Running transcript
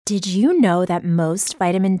Did you know that most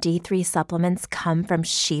vitamin D3 supplements come from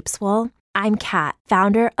sheep's wool? I'm Kat,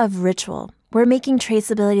 founder of Ritual. We're making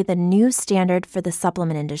traceability the new standard for the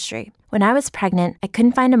supplement industry. When I was pregnant, I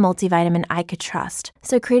couldn't find a multivitamin I could trust,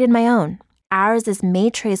 so I created my own. Ours is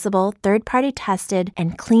made traceable, third-party tested,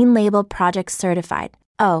 and clean label project certified.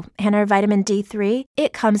 Oh, and our vitamin D3,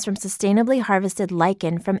 it comes from sustainably harvested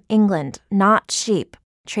lichen from England, not sheep.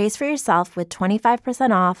 Trace for yourself with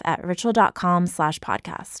 25% off at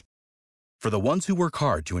ritual.com/podcast. For the ones who work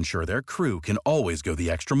hard to ensure their crew can always go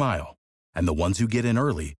the extra mile, and the ones who get in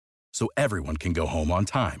early so everyone can go home on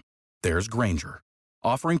time, there's Grainger,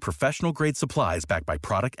 offering professional-grade supplies backed by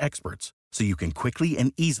product experts so you can quickly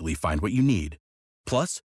and easily find what you need.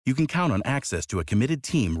 Plus, you can count on access to a committed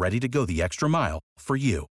team ready to go the extra mile for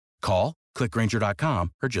you. Call, click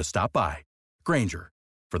Grainger.com, or just stop by. Grainger,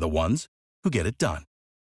 for the ones who get it done.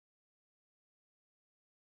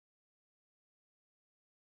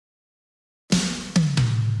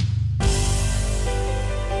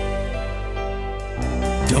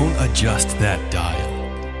 Don't adjust that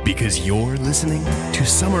dial, because you're listening to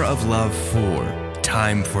Summer of Love 4,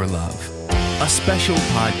 Time for Love, a special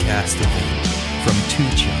podcast event from Two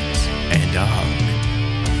Chunks and a Hunk.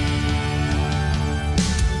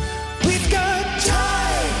 We've got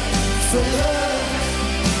time for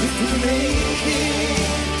love if we make it.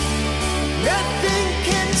 Nothing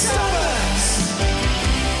can stop us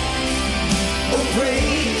or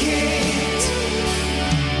break it.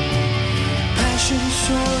 Passion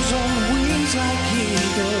soars on wings like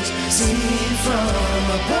eagles, singing from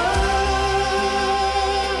above.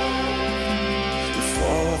 If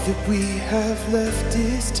all that we have left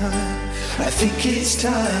is time, I think it's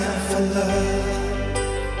time for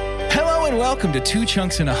love. Hello and welcome to Two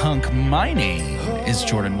Chunks and a Hunk. My name is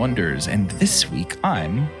Jordan Wonders, and this week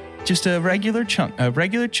I'm just a regular chunk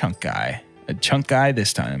guy. A chunk guy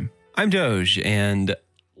this time. I'm Doge, and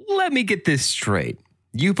let me get this straight.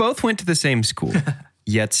 You both went to the same school,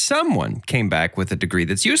 yet someone came back with a degree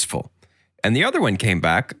that's useful, and the other one came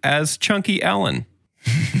back as Chunky Ellen.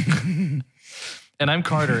 And I'm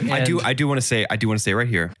Carter. And I do want to say right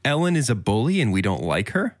here, Ellen is a bully, and we don't like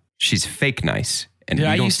her. She's fake nice, and we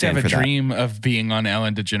I don't used to have stand a for that. dream of being on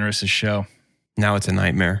Ellen DeGeneres' show. Now it's a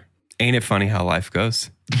nightmare. Ain't it funny how life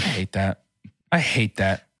goes? I hate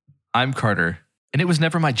that. I'm Carter. And it was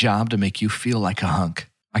never my job to make you feel like a hunk.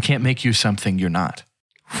 I can't make you something you're not.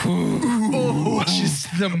 Ooh, just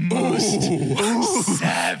the most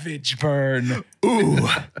savage burn. Ooh.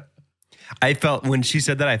 I felt, when she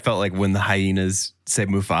said that, I felt like when the hyenas said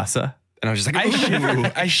Mufasa. And I was just like, I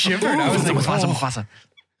shivered. I was like, Mufasa.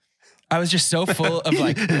 I was just so full of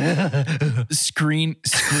like screen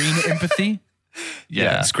empathy.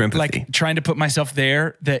 Yeah. Scrimpathy. Like trying to put myself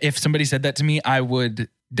there, that if somebody said that to me, I would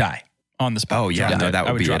die on the spot. Oh, yeah. No, that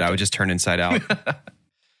would be it. I would just turn inside out.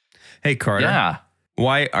 Hey, Carter. Yeah.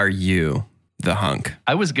 Why are you the hunk?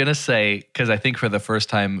 I was going to say, because I think for the first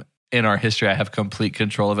time in our history, I have complete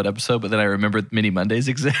control of an episode, but then I remembered Mini Mondays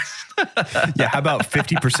exist. Yeah, how about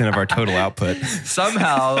 50% of our total output?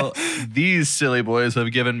 Somehow, these silly boys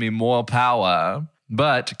have given me more power.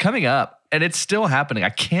 But coming up, and it's still happening. I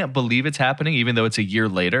can't believe it's happening, even though it's a year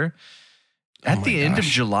later. At the end of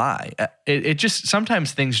July, it just,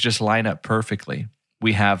 sometimes things just line up perfectly.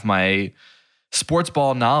 We have my sports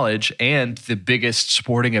ball knowledge and the biggest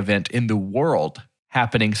sporting event in the world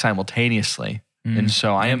happening simultaneously. And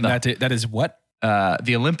so I am that is what?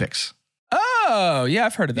 The Olympics. Oh, yeah,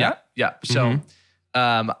 I've heard of that. Yeah. So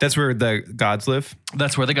That's where the gods live?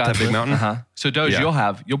 that's where the gods That big live. mountain? So Doge,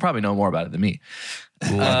 Yeah. you'll probably know more about it than me.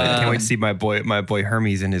 Love it. Can't wait to see my boy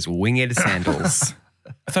Hermes in his winged sandals.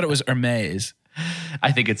 I thought it was Hermes.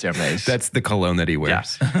 I think it's Hermes. That's the cologne that he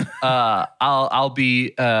wears. I'll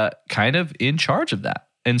be kind of in charge of that.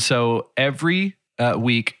 And so every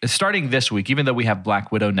week, starting this week, even though we have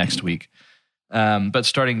Black Widow next week, but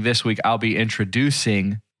starting this week, I'll be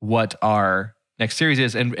introducing what our next series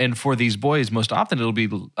is. And for these boys, most often it'll be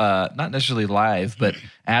not necessarily live, but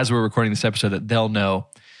as we're recording this episode, that they'll know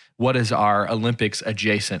what is our Olympics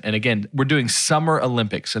adjacent. And again, we're doing Summer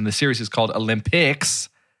Olympics, and the series is called Olympics,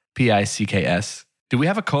 Picks. Do we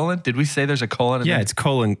have a colon? Did we say there's a colon? Yeah, it's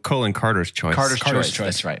colon Carter's choice. Carter's choice.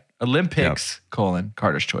 That's right. Olympics,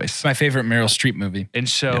 Carter's choice. It's my favorite Meryl Streep movie. And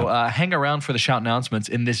so hang around for the shout announcements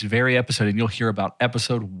in this very episode, and you'll hear about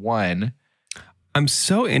episode 1. I'm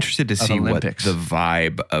so interested to see what Olympics. the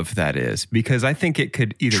vibe of that is, because I think it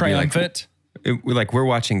could either Triumphant. be like we're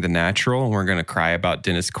watching The Natural and we're going to cry about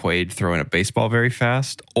Dennis Quaid throwing a baseball very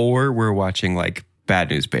fast, or we're watching like Bad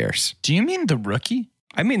News Bears. Do you mean The Rookie?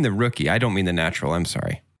 I mean The Rookie. I don't mean The Natural. I'm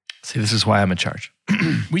sorry. See, this is why I'm in charge.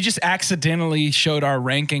 We just accidentally showed our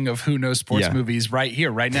ranking of who knows sports Yeah. movies right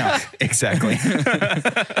here, right now. Exactly.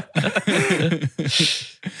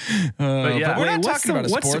 But yeah, but we're not talking about a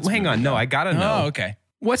sports Hang on. movie. No, I got to know. Oh, okay.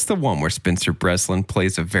 What's the one where Spencer Breslin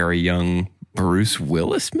plays a very young Bruce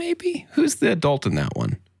Willis, maybe? Who's the adult in that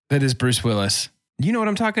one? That is Bruce Willis. You know what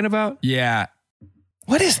I'm talking about? Yeah.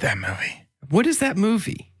 What is that movie? What is that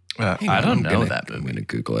movie? Hang I on, don't I'm know gonna- that I'm movie. going to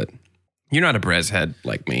Google it. You're not a Brez head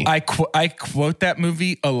like me. I quote that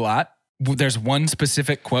movie a lot. There's one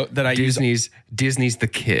specific quote that I use. Disney's The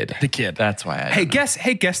Kid. The Kid. That's why I Hey, don't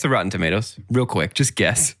know. guess the Rotten Tomatoes. Real quick. Just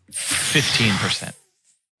guess. 15%.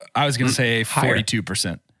 I was going to say Higher.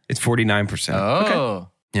 42%. It's 49%. Oh.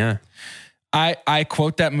 Yeah. I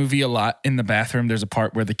quote that movie a lot in the bathroom. There's a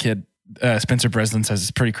part where the kid, Spencer Breslin, says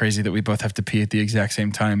it's pretty crazy that we both have to pee at the exact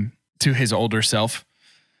same time to his older self.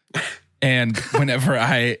 And whenever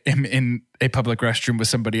I am in a public restroom with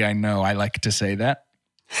somebody I know, I like to say that.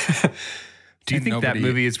 Do you And think that nobody-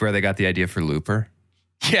 movie is where they got the idea for Looper?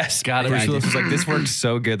 Yes. Got it. Bruce I Willis do. was like, this worked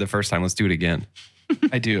so good the first time. Let's do it again.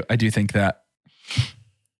 I do think that.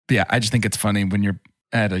 But yeah, I just think it's funny when you're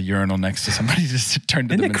at a urinal next to somebody just turn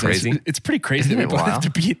to Isn't them it and crazy? say, it's pretty crazy that Isn't we it both have wild? to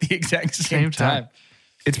be at the exact same time.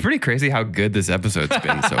 It's pretty crazy how good this episode's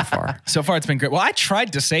been so far. So far, it's been great. Well, I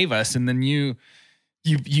tried to save us, and then you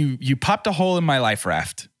popped a hole in my life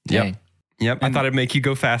raft. Dang. Yep. I thought it'd make you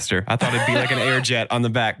go faster. I thought it'd be like an air jet on the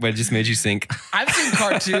back, but it just made you sink. I've seen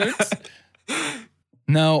cartoons.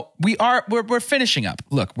 No, we're finishing up.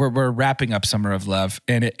 Look, we're wrapping up Summer of Love,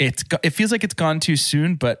 and it feels like it's gone too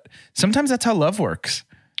soon, but sometimes that's how love works.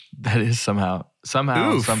 That is somehow,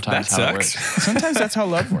 Oof, sometimes that how it sucks. works. Sometimes that's how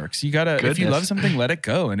love works. You gotta, if you Goodness. love something, let it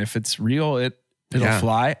go, and if it's real, it'll Yeah.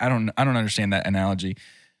 fly. I don't understand that analogy.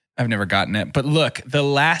 I've never gotten it. But look, the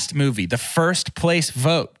last movie, the first place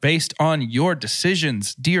vote based on your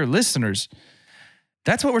decisions, dear listeners.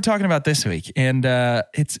 That's what we're talking about this week. And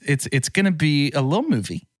it's going to be a little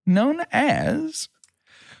movie known as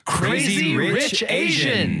Crazy Rich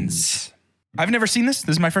Asians. I've never seen this.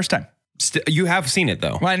 This is my first time. You have seen it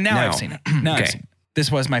though. Well, now I've seen it. Now I've Okay. seen it.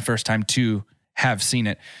 This was my first time to have seen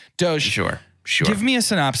it. Doge, Sure. give me a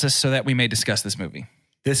synopsis so that we may discuss this movie.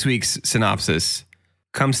 This week's synopsis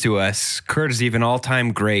comes to us courtesy of an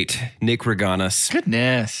all-time great, Nick Reganis.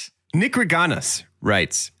 Goodness. Nick Reganis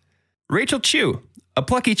writes, Rachel Chu, a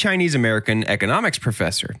plucky Chinese-American economics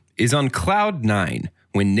professor, is on cloud nine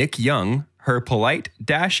when Nick Young, her polite,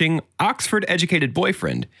 dashing, Oxford-educated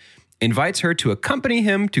boyfriend, invites her to accompany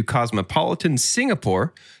him to cosmopolitan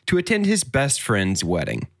Singapore to attend his best friend's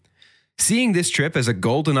wedding. Seeing this trip as a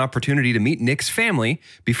golden opportunity to meet Nick's family,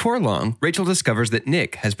 before long, Rachel discovers that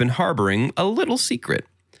Nick has been harboring a little secret.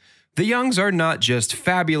 The Youngs are not just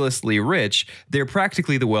fabulously rich, they're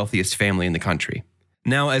practically the wealthiest family in the country.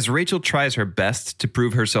 Now, as Rachel tries her best to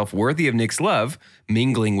prove herself worthy of Nick's love,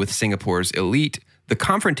 mingling with Singapore's elite, the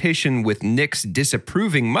confrontation with Nick's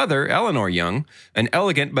disapproving mother, Eleanor Young, an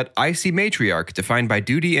elegant but icy matriarch defined by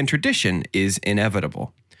duty and tradition, is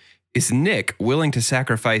inevitable. Is Nick willing to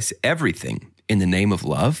sacrifice everything in the name of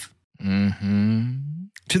love? Mm-hmm.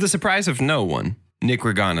 To the surprise of no one, Nick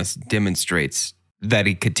Reganis demonstrates that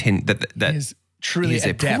he that He's truly he's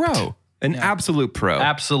adept. a pro, an absolute pro.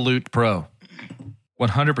 Absolute pro.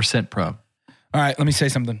 100% pro. All right, let me say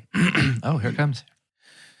something. Oh, here it comes.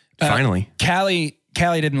 Finally, Callie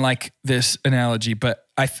didn't like this analogy, but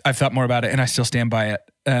I've thought more about it, and I still stand by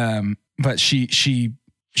it. But she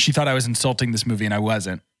thought I was insulting this movie, and I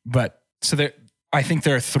wasn't. But so I think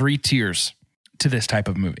there are 3 tiers to this type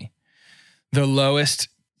of movie. The lowest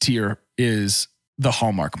tier is the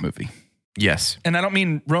Hallmark movie, yes. and I don't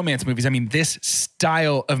mean romance movies. I mean this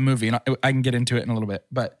style of movie, and I can get into it in a little bit.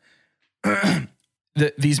 But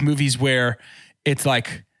these movies where it's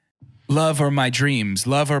like, love or my dreams,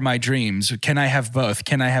 can I have both?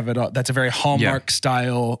 Can I have it all? That's a very Hallmark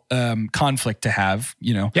style conflict to have,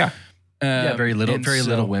 you know? Yeah. Yeah, very little and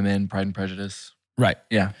so- women, Pride and Prejudice. Right.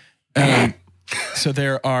 Yeah. So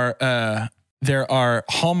there are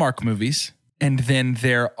Hallmark movies, and then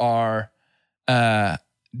there are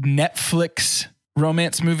Netflix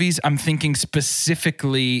romance movies. I'm thinking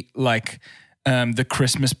specifically like The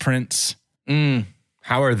Christmas Prince.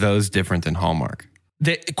 How are those different than Hallmark?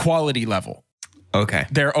 The quality level. Okay.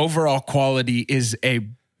 Their overall quality is a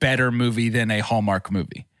better movie than a Hallmark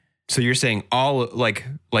movie. So you're saying all like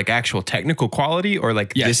actual technical quality, or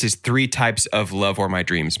like Yes. this is 3 types of Love or My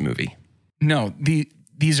Dreams movie? No,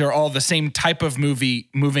 these are all the same type of movie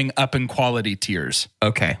moving up in quality tiers.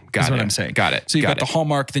 Okay. Got Is it. what I'm saying. Got it. So you've got it. the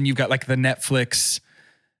Hallmark, then you've got like the Netflix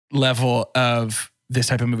level of this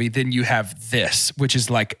type of movie, then you have this, which is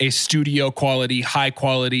like a studio quality, high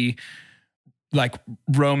quality, like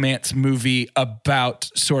romance movie about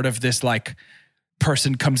sort of this like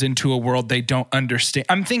person comes into a world they don't understand.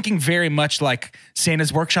 I'm thinking very much like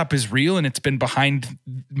Santa's Workshop is real and it's been behind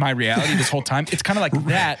my reality this whole time. It's kind of like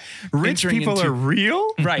that. Rich people are real?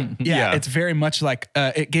 Right. Yeah. It's very much like,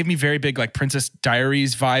 it gave me very big like Princess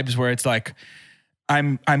Diaries vibes where it's like,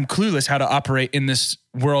 I'm clueless how to operate in this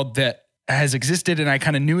world that has existed and I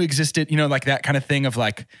kind of knew existed, you know, like that kind of thing of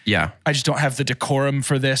like, I just don't have the decorum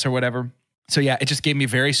for this or whatever. So yeah, it just gave me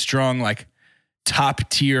very strong, like top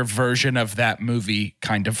tier version of that movie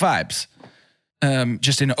kind of vibes.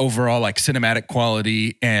 Just in overall like cinematic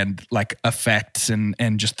quality and like effects and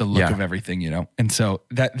just the look of everything, you know? And so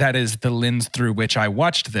that is the lens through which I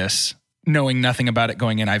watched this, knowing nothing about it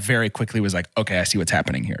going in. I very quickly was like, okay, I see what's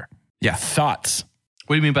happening here. Yeah. Thoughts?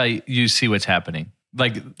 What do you mean by you see what's happening?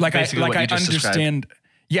 Like I understand.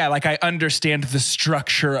 Yeah, like I understand the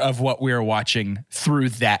structure of what we're watching through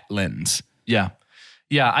that lens. Yeah.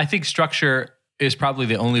 I think structure is probably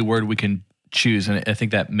the only word we can choose, and I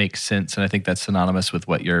think that makes sense, and I think that's synonymous with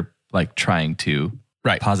what you're like trying to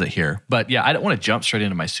posit here. But yeah, I don't want to jump straight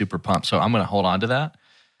into my super pump, so I'm going to hold on to that.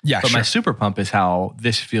 Yeah, but my super pump is how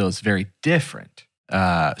this feels very different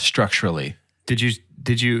structurally. Did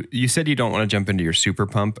you said you don't want to jump into your super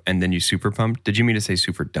pump and then you super pumped? Did you mean to say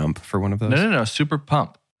super dump for one of those? No, super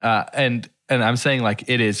pump. And I'm saying like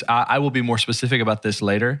it is, I will be more specific about this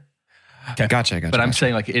later. Okay. Gotcha. But I'm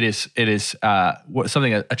saying like it is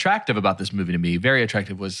something attractive about this movie to me. Very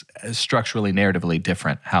attractive was structurally, narratively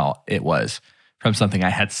different how it was from something I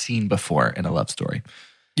had seen before in a love story.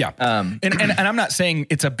 Yeah. And I'm not saying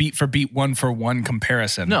it's a beat for beat, one for one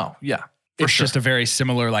comparison. No. Yeah. It's just a very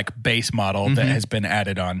similar like base model that has been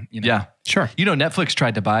added on. You know? Yeah. Sure. You know, Netflix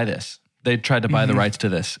tried to buy this. They tried to buy the rights to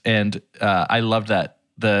this. And I loved that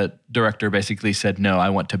the director basically said, no, I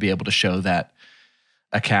want to be able to show that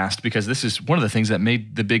a cast, because this is one of the things that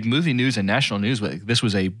made the big movie news and national news. This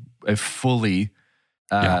was a fully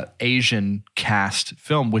Asian cast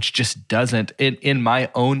film, which just doesn't, in my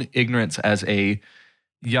own ignorance as a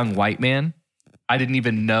young white man, I didn't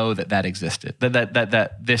even know that existed,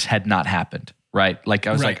 that this had not happened, right? Like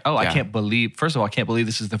I was like, oh, I can't believe, first of all, I can't believe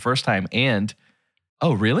this is the first time. And,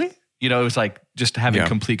 oh, really? You know, it was like just having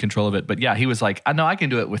complete control of it. But yeah, he was like, no, I can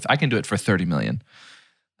do it for 30 million,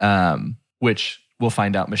 which we'll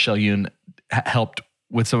find out Michelle Yeoh helped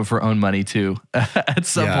with some of her own money too at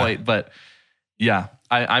some point. But yeah,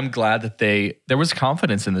 I'm glad that there was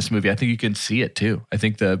confidence in this movie. I think you can see it too. I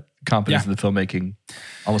think the confidence in the filmmaking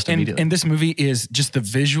almost immediately. And this movie is just, the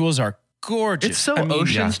visuals are gorgeous. It's so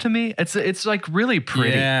Oceans to me. It's like really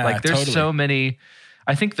pretty. Yeah, like there's so many.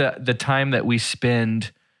 I think the time that we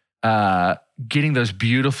spend getting those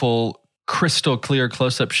beautiful crystal clear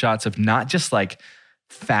close-up shots of not just like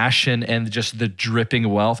fashion and just the dripping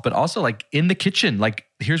wealth, but also like in the kitchen, like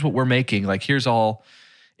here's what we're making, like here's all.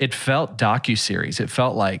 It felt docuseries. It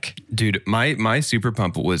felt like, dude, my super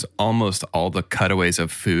pump was almost all the cutaways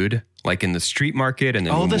of food, like in the street market, and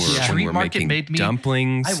then when we're making made me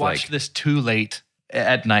dumplings. I watched this too late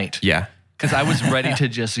at night. Yeah, because I was ready to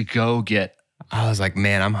just go get. I was like,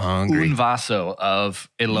 man, I'm hungry. Un vaso of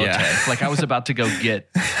elote. Yeah. Like I was about to go get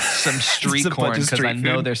some street corn because I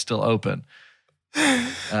know they're still open.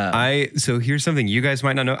 So here's something you guys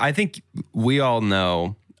might not know. I think we all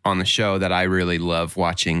know on the show that I really love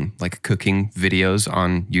watching like cooking videos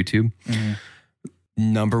on YouTube.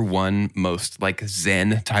 Mm-hmm. Number one most like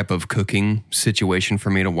zen type of cooking situation for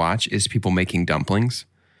me to watch is people making dumplings.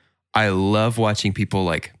 I love watching people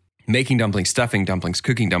like making dumplings, stuffing dumplings,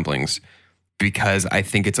 cooking dumplings, because I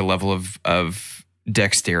think it's a level of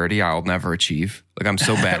dexterity I'll never achieve. Like I'm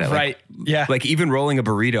so bad at it. Right. Yeah. Like even rolling a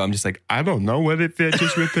burrito, I'm just like, I don't know what it fit.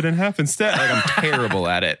 Just rip it in half instead. Like I'm terrible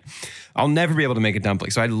at it. I'll never be able to make a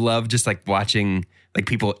dumpling. So I love just like watching like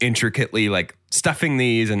people intricately like stuffing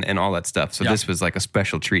these and all that stuff. So this was like a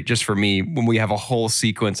special treat just for me when we have a whole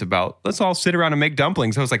sequence about let's all sit around and make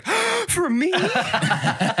dumplings. I was like, for me?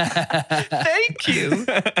 Thank you.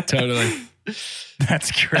 Totally.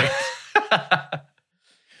 That's great.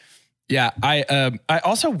 Yeah, I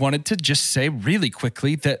also wanted to just say really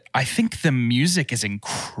quickly that I think the music is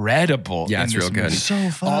incredible. Yeah, it's real good. It's so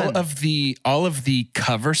fun. All of the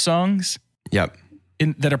cover songs,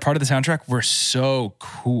 that are part of the soundtrack were so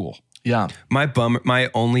cool. Yeah, my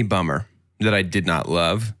only bummer that I did not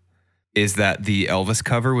love is that the Elvis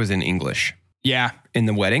cover was in English. Yeah, in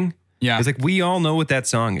the wedding. Yeah, it's like we all know what that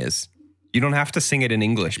song is. You don't have to sing it in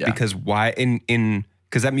English because why?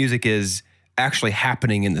 Because that music is actually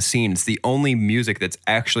happening in the scene. It's the only music that's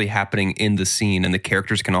actually happening in the scene and the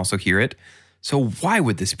characters can also hear it. So why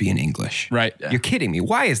would this be in English? Right. You're kidding me.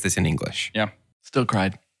 Why is this in English? Yeah. Still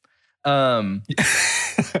cried. So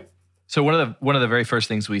one of the very first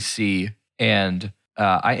things we see, and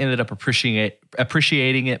I ended up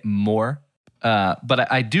appreciating it more.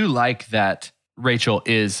 But I do like that Rachel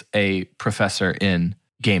is a professor in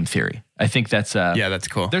game theory. I think that's that's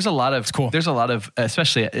cool. There's a lot of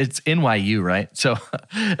especially it's NYU, right? So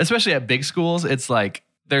especially at big schools, it's like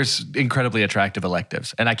there's incredibly attractive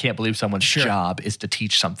electives, and I can't believe someone's job is to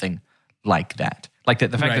teach something like that. Like the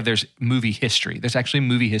fact that there's movie history. There's actually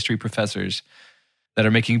movie history professors that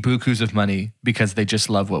are making bukus of money because they just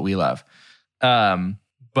love what we love.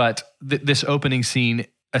 But this opening scene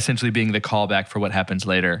essentially being the callback for what happens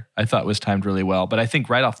later, I thought was timed really well. But I think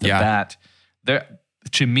right off the bat,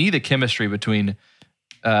 to me, the chemistry between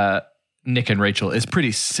Nick and Rachel is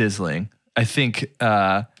pretty sizzling. I think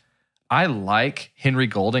I like Henry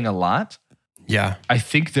Golding a lot. Yeah. I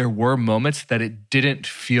think there were moments that it didn't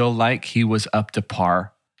feel like he was up to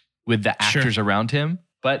par with the actors around him,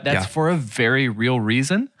 but that's for a very real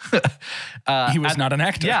reason. He was not an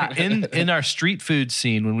actor. Yeah. In our street food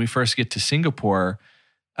scene, when we first get to Singapore,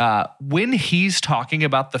 when he's talking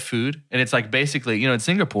about the food, and it's like basically, in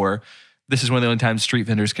Singapore, this is one of the only times street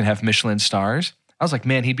vendors can have Michelin stars. I was like,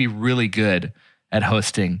 man, he'd be really good at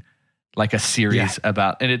hosting like a series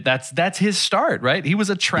about, and that's his start, right? He was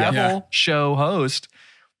a travel show host,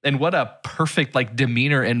 and what a perfect like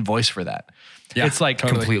demeanor and voice for that. Yeah, it's like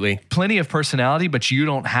completely plenty of personality, but you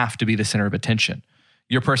don't have to be the center of attention.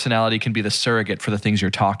 Your personality can be the surrogate for the things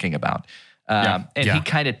you're talking about. And he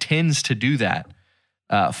kind of tends to do that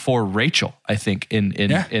for Rachel, I think,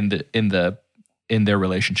 in their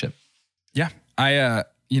relationship. Yeah. I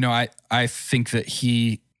think that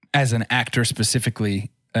he, as an actor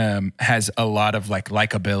specifically, has a lot of like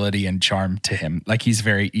likability and charm to him. Like he's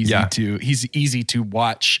very he's easy to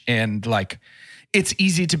watch, and like it's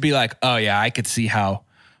easy to be like, oh yeah, I could see how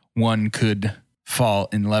one could fall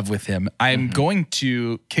in love with him. I'm going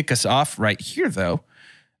to kick us off right here though,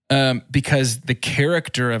 because the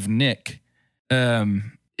character of Nick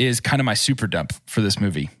is kind of my super dump for this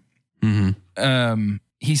movie.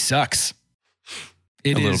 He sucks.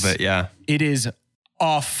 A little bit, yeah. It is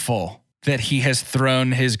awful that he has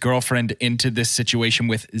thrown his girlfriend into this situation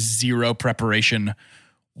with zero preparation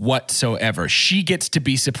whatsoever. She gets to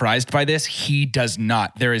be surprised by this. He does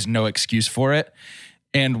not. There is no excuse for it.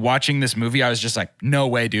 And watching this movie, I was just like, no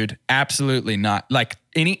way, dude. Absolutely not. Like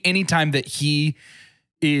any time that he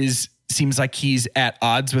seems like he's at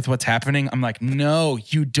odds with what's happening, I'm like, no,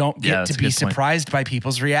 you don't get to be surprised by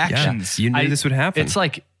people's reactions. Yeah, you knew this would happen. It's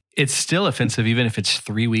like, it's still offensive even if it's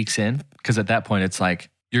 3 weeks in, because at that point it's like,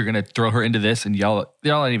 you're going to throw her into this and y'all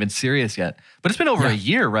aren't even serious yet. But it's been over a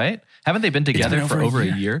year, right? Haven't they been together for over a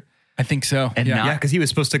year? I think so. And because he was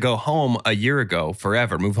supposed to go home a year ago,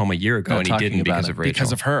 move home a year ago, and he didn't because of Rachel.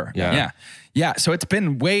 Because of her. Yeah. So it's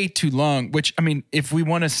been way too long, which, I mean, if we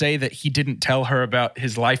want to say that he didn't tell her about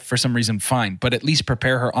his life for some reason, fine. But at least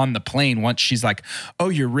prepare her on the plane once she's like, oh,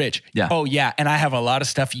 you're rich. Yeah. Oh, yeah. And I have a lot of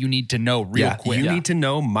stuff you need to know real quick. You need to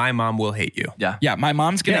know my mom will hate you. Yeah. Yeah. My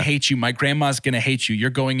mom's going to hate you. My grandma's going to hate you. You're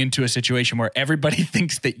going into a situation where everybody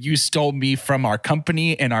thinks that you stole me from our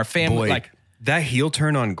company and our family. Boy, that heel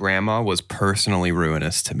turn on grandma was personally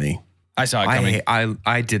ruinous to me. I saw it coming.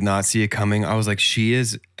 I did not see it coming. I was like, she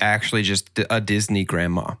is actually just a Disney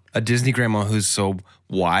grandma. A Disney grandma who's so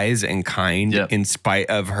wise and kind in spite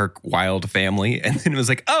of her wild family. And then it was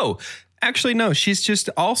like, oh, actually, no, she's just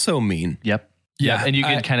also mean. Yep. Yeah. And you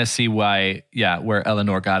can kind of see why, where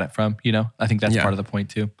Eleanor got it from, I think that's part of the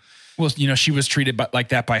point too. Well, she was treated like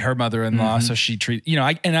that by her mother-in-law, so she treated,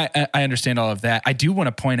 I understand all of that. I do want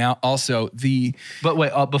to point out also But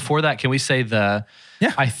wait, before that, can we say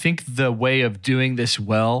I think the way of doing this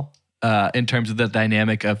well, in terms of the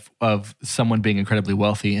dynamic of someone being incredibly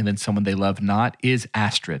wealthy and then someone they love not, is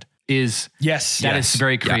Astrid. Is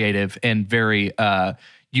very creative and very,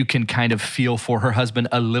 you can kind of feel for her husband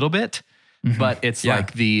a little bit, but it's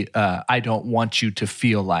like I don't want you to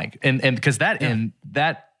feel like, and because that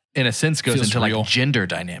in a sense goes into real. Like gender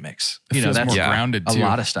dynamics. That's more grounded too. A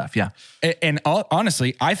lot of stuff. Yeah. And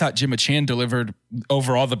honestly, I thought Gemma Chan delivered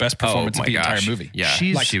overall the best performance of the entire movie. Yeah.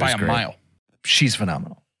 She by a mile. She's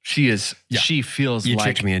phenomenal. She is. Yeah. She feels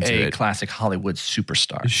like a classic Hollywood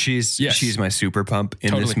superstar. She's my super pump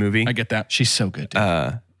in this movie. I get that. She's so good.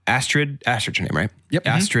 Dude. Astrid's her name, right? Yep.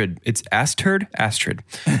 Astrid. It's Astrid.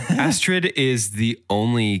 Astrid is the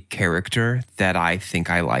only character that I think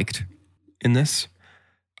I liked in this.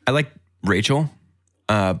 I like Rachel,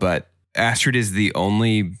 but Astrid is the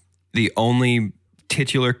only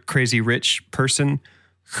titular crazy rich person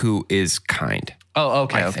who is kind. Oh,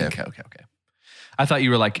 okay. I thought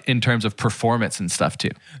you were like in terms of performance and stuff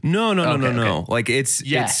too. No. Okay. Like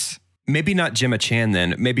it's maybe not Gemma Chan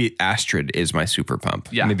then. Maybe Astrid is my super pump.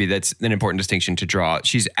 Yeah. Maybe that's an important distinction to draw.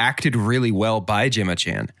 She's acted really well by Gemma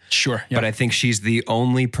Chan. Sure. Yeah. But I think she's the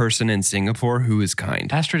only person in Singapore who is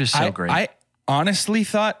kind. Astrid is so great. I honestly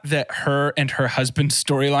thought that her and her husband's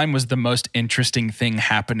storyline was the most interesting thing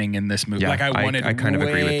happening in this movie. Yeah, like I wanted I kind of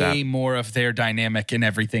agree with that. way more of their dynamic and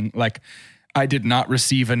everything. Like I did not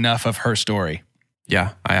receive enough of her story.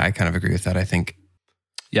 Yeah, I kind of agree with that, I think.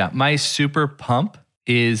 Yeah, my super pump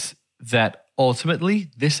is that ultimately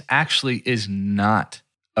this actually is not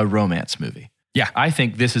a romance movie. Yeah. I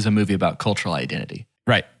think this is a movie about cultural identity.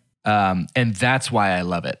 Right. And that's why I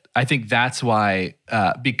love it. I think that's why,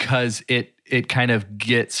 because it kind of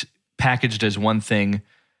gets packaged as one thing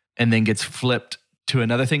and then gets flipped to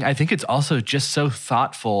another thing. I think it's also just so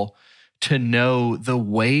thoughtful to know the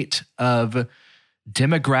weight of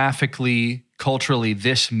demographically, culturally,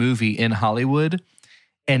 this movie in Hollywood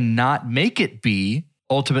and not make it be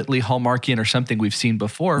ultimately Hallmarkian or something we've seen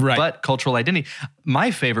before, Right. but cultural identity.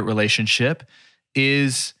 My favorite relationship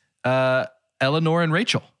is Eleanor and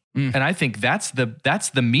Rachel. And I think that's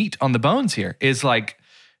the meat on the bones here is like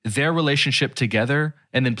their relationship together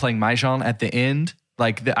and then playing Mahjong at the end.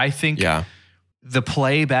 Like I think the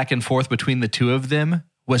play back and forth between the two of them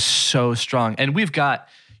was so strong. And we've got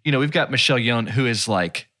Michelle Yeoh, who is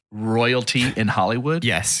like royalty in Hollywood.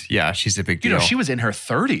 Yes. Yeah, she's a big deal. You know, she was in her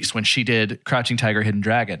 30s when she did Crouching Tiger, Hidden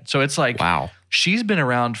Dragon. So it's like, wow. She's been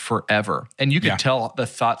around forever. And you could tell the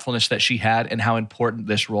thoughtfulness that she had and how important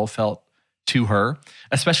this role felt to her,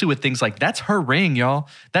 especially with things like, that's her ring, y'all.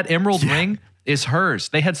 That emerald ring is hers.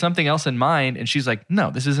 They had something else in mind. And she's like,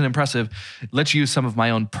 no, this isn't impressive. Let's use some of my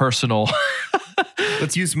own personal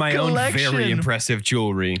Let's use my collection. own very impressive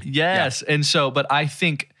jewelry. Yes. And so, but I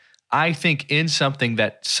think in something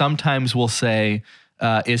that sometimes we'll say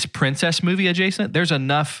is princess movie adjacent, there's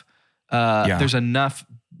enough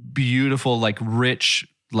beautiful, like rich,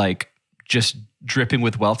 like just dripping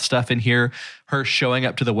with wealth stuff in here. Her showing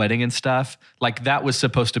up to the wedding and stuff. Like that was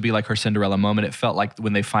supposed to be like her Cinderella moment. It felt like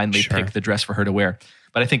when they finally picked the dress for her to wear.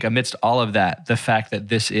 But I think amidst all of that, the fact that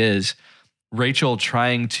this is Rachel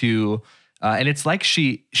trying to, and it's like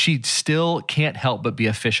she still can't help but be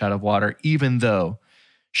a fish out of water, even though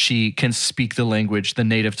she can speak the language, the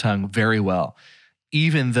native tongue very well,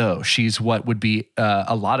 even though she's what would be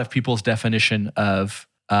a lot of people's definition of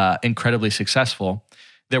incredibly successful.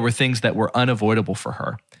 There were things that were unavoidable for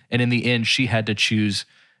her. And in the end, she had to choose,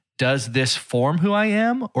 does this form who I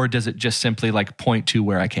am, or does it just simply like point to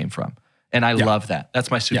where I came from? And I love that. That's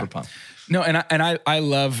my super pump. No, and I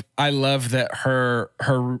love that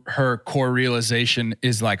her core realization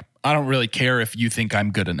is like, I don't really care if you think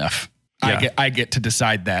I'm good enough. Yeah. I get to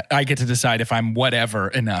decide that. I get to decide if I'm whatever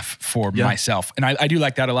enough for myself. And I do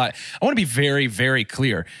like that a lot. I want to be very, very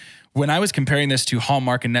clear. When I was comparing this to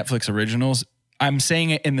Hallmark and Netflix originals, I'm saying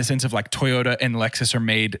it in the sense of like Toyota and Lexus are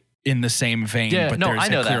made in the same vein, but there's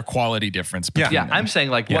a clear quality difference between them. I'm saying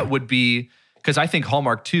like what would be, because I think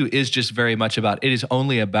Hallmark 2 is just very much about, it is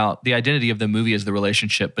only about the identity of the movie is the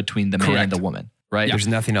relationship between the man and the woman, right? There's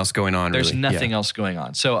nothing else going on. There's nothing else going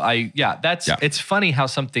on. So it's funny how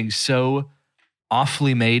something so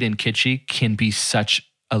awfully made and kitschy can be such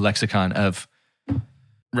a lexicon of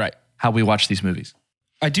how we watch these movies.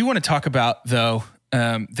 I do want to talk about though,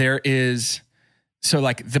 there is, so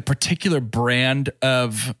like the particular brand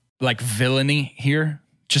of like villainy here,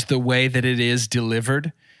 just the way that it is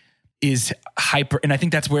delivered is hyper. And I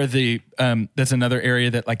think that's where that's another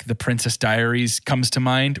area that like The Princess Diaries comes to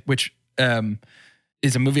mind, which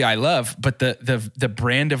is a movie I love, but the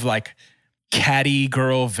brand of like catty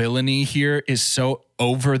girl villainy here is so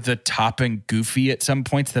over the top and goofy at some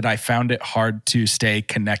points that I found it hard to stay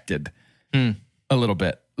connected a little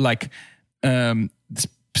bit. Like,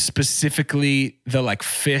 specifically the like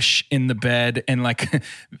fish in the bed and like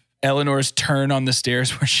Eleanor's turn on the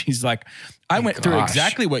stairs where she's like, I went through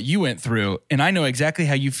exactly what you went through and I know exactly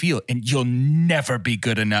how you feel and you'll never be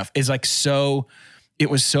good enough is like, so it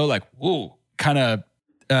was so like, whoa, kind of,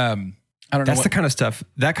 I don't know. That's the kind of stuff,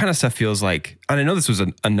 that kind of stuff feels like, and I know this was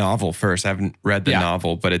a novel first. I haven't read the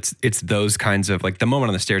novel, but it's those kinds of like the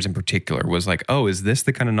moment on the stairs in particular was like, oh, is this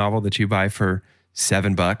the kind of novel that you buy for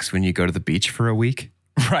 $7 when you go to the beach for a week?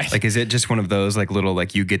 Right. Like, is it just one of those like little,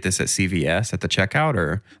 like you get this at CVS at the checkout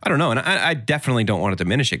or I don't know. And I definitely don't want to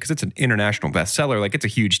diminish it because it's an international bestseller. Like it's a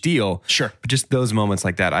huge deal. Sure. But just those moments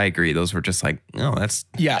like that, I agree. Those were just like, no, that's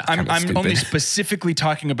I'm only specifically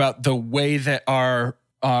talking about the way that our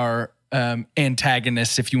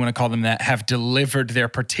antagonists, if you want to call them that, have delivered their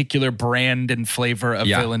particular brand and flavor of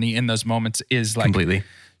villainy in those moments is like completely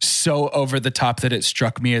so over the top that it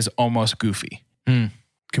struck me as almost goofy.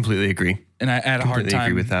 Completely agree. And I had a hard Completely time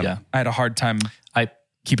agree with that. Yeah. I had a hard time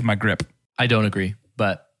keeping my grip. I don't agree,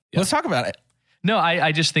 but Let's talk about it. no,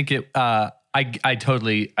 I just think it. I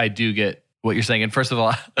totally do get what you're saying. And first of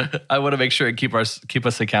all, I want to make sure and keep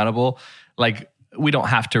us accountable. Like, we don't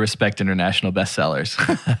have to respect international bestsellers.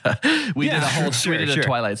 We did a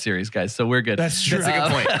Twilight series, guys, so we're good. That's true. That's a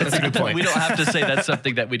good point. That's a good point. We don't have to say that's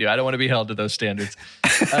something that we do. I don't want to be held to those standards.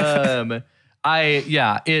 I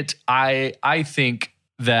think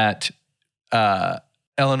that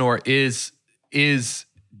Eleanor is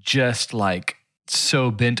just like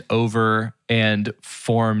so bent over and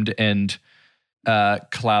formed and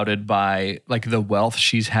clouded by like the wealth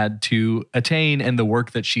she's had to attain and the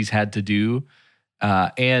work that she's had to do.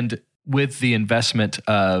 And with the investment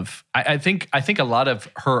of, I think a lot of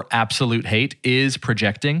her absolute hate is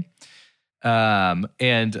projecting. And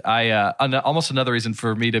almost another reason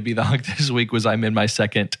for me to be the hunk this week was I'm in my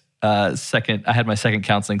I had my second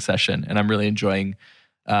counseling session, and I'm really enjoying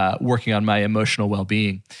working on my emotional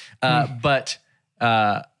well-being. But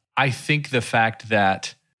I think the fact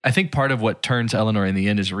that I think part of what turns Eleanor in the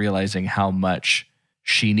end is realizing how much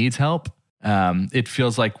she needs help. It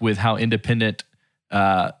feels like with how independent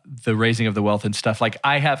the raising of the wealth and stuff, like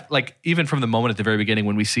I have, like even from the moment at the very beginning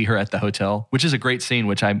when we see her at the hotel, which is a great scene,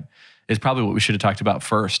 which is probably what we should have talked about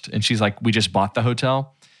first. And she's like, we just bought the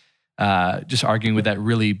hotel, just arguing with that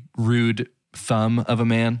really rude thumb of a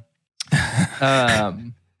man.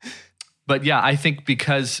 But yeah, I think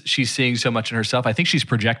because she's seeing so much in herself, I think she's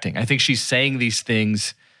projecting. I think she's saying these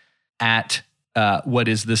things at what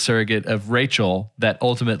is the surrogate of Rachel that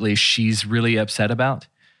ultimately she's really upset about.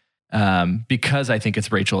 Because I think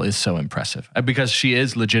Rachel is so impressive, because she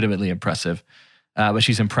is legitimately impressive, but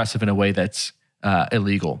she's impressive in a way that's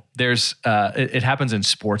illegal. There's it happens in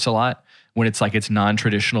sports a lot when it's like it's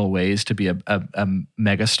non-traditional ways to be a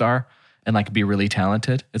megastar and like be really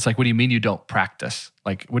talented. It's like, what do you mean you don't practice?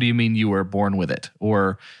 Like, what do you mean you were born with it?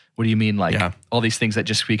 Or what do you mean like all these things that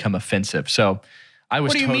just become offensive? So I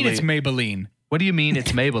was. What do you mean it's Maybelline? What do you mean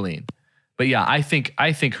it's Maybelline? But yeah, I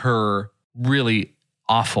think her really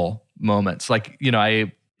awful moments, like, you know,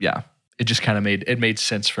 it just kind of made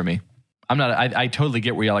sense for me. I totally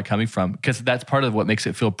get where y'all are coming from, because that's part of what makes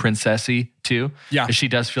it feel princessy too. Yeah, she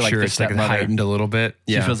does feel like it's like heightened a little bit.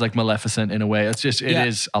 She feels like Maleficent in a way. It's just it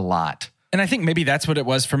is a lot. And I think maybe that's what it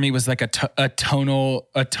was for me, was like a tonal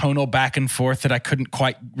back and forth that I couldn't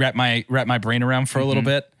quite wrap my brain around for a little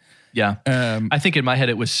bit. Yeah, I think in my head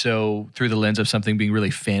it was so through the lens of something being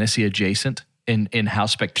really fantasy adjacent in how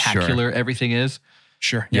spectacular everything is.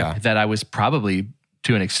 Sure. Yeah. That I was probably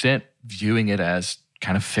to an extent viewing it as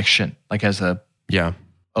kind of fiction, like as a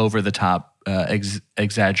over the top,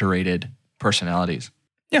 exaggerated personalities.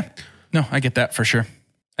 Yeah. No, I get that for sure.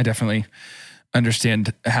 I definitely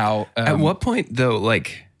understand how. At what point though,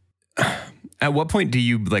 like, at what point do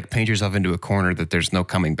you like paint yourself into a corner that there's no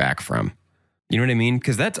coming back from? You know what I mean?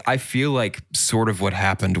 Because that's, I feel like sort of what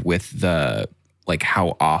happened with the, like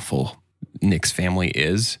how awful Nick's family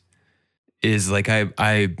is like,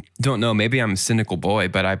 I don't know, maybe I'm a cynical boy,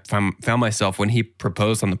 but I found myself when he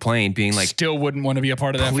proposed on the plane being like, still wouldn't want to be a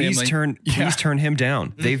part of that family. Please turn him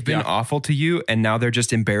down. They've been awful to you, and now they're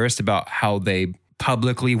just embarrassed about how they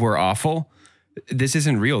publicly were awful. This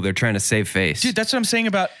isn't real. They're trying to save face. Dude, that's what I'm saying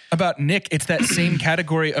about Nick. It's that same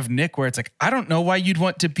category of Nick where it's like, I don't know why you'd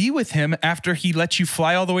want to be with him after he let you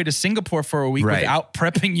fly all the way to Singapore for a week without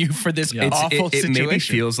prepping you for this awful situation. It maybe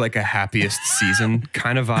feels like a happiest season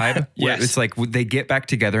kind of vibe. Where it's like they get back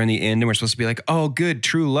together in the end and we're supposed to be like, oh, good,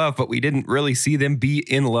 true love. But we didn't really see them be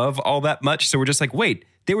in love all that much. So we're just like, wait,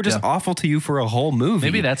 they were just awful to you for a whole movie.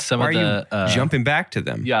 Maybe that's some Why of the are you jumping back to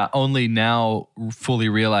them. Yeah, only now fully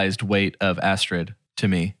realized weight of Astrid to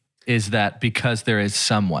me is that because there is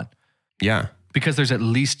someone. Yeah. Because there's at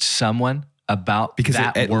least someone about because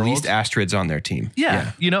that at world. least Astrid's on their team.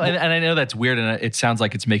 Yeah. You know, and I know that's weird and it sounds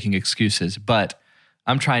like it's making excuses, but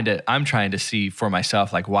I'm trying to see for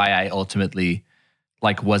myself like why I ultimately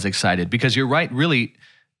like was excited, because you're right, really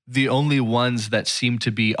the only ones that seem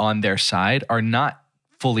to be on their side are not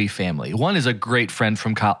fully family. One is a great friend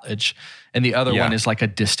from college, and the other one is like a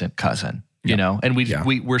distant cousin, you know? And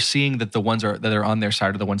we're seeing that the ones that are on their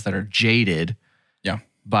side are the ones that are jaded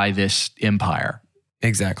by this empire.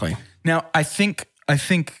 Exactly. Now, I think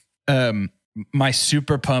my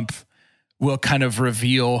super pump will kind of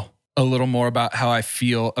reveal a little more about how I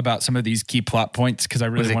feel about some of these key plot points, because I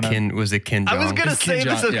really want to. Was it Kin Jong? I was going to say this.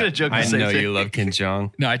 I was going to joke. I know you love Kin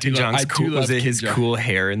Jong. No, I do. Was it his cool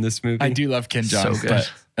hair in this movie? I do love Kin Jong. So good.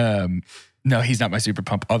 But, No, he's not my super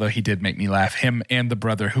pump, although he did make me laugh. Him and the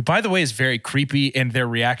brother, who, by the way, is very creepy, and their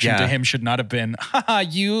reaction to him should not have been, haha,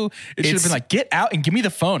 you. It should have been like, get out and give me the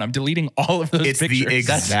phone. I'm deleting all of those pictures.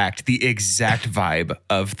 It's the exact vibe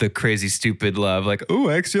of the Crazy Stupid Love. Like, oh,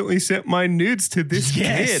 I accidentally sent my nudes to this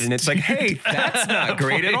kid. And it's like, hey, that's not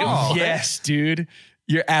great at all. Yes, dude.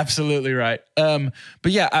 You're absolutely right. But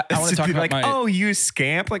yeah, I want to talk about oh, you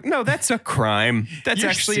scamp. Like, no, that's a crime. That's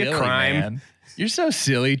actually silly, a crime. Man. You're so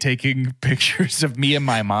silly taking pictures of me and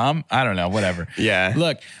my mom. I don't know, whatever. Yeah.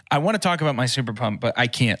 Look, I want to talk about my super pump, but I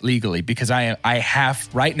can't legally because I have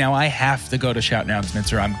to go to shout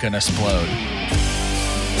announcements or I'm going to explode.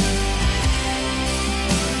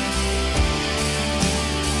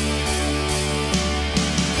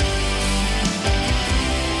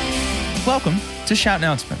 Welcome to Shout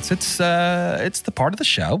Announcements. It's the part of the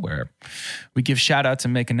show where we give shout outs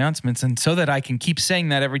and make announcements. And so that I can keep saying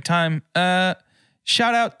that every time,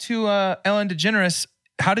 shout out to Ellen DeGeneres.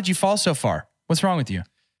 How did you fall so far? What's wrong with you?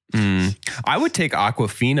 I would take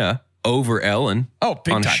Aquafina over Ellen big on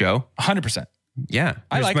time. the show. 100%. Yeah.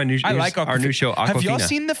 I like our new show, Aquafina. Have y'all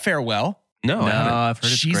seen The Farewell? No, I've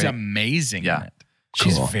heard it's great. She's amazing in it.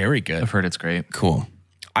 Cool. She's very good. I've heard it's great. Cool.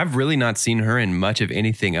 I've really not seen her in much of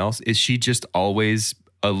anything else. Is she just always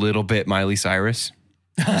a little bit Miley Cyrus?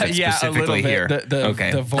 Yeah, specifically a little bit.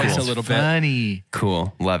 here. The voice a little bit. Funny.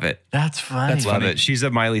 Cool. Love it. That's funny. Love it. She's a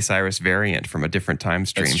Miley Cyrus variant from a different time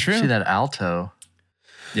stream. That's true. See that alto.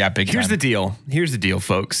 Yeah, big time. Here's the deal,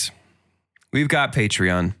 folks. We've got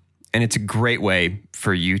Patreon, and it's a great way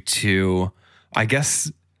for you to, I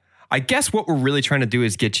guess what we're really trying to do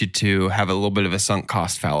is get you to have a little bit of a sunk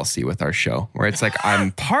cost fallacy with our show, where it's like,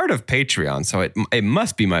 I'm part of Patreon, so it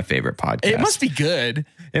must be my favorite podcast. It must be good.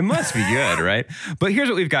 It must be good, right? But here's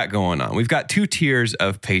what we've got going on. We've got 2 tiers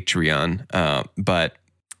of Patreon, but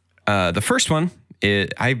the first one,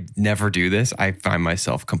 I never do this. I find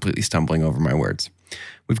myself completely stumbling over my words.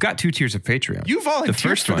 We've got 2 tiers of Patreon. You volunteered the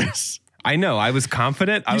first for one. this. I know. I was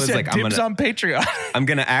confident. I was said like, dibs on Patreon. I'm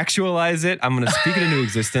going to actualize it. I'm going to speak it into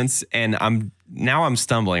existence. And I'm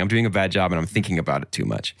stumbling. I'm doing a bad job and I'm thinking about it too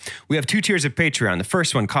much. We have 2 tiers of Patreon. The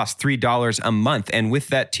first one costs $3 a month. And with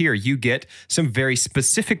that tier, you get some very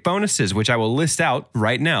specific bonuses, which I will list out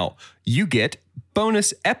right now. You get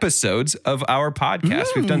bonus episodes of our podcast.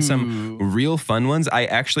 We've done some real fun ones. I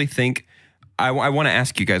actually think I want to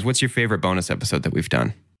ask you guys, what's your favorite bonus episode that we've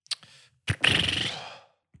done?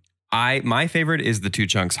 My favorite is the 2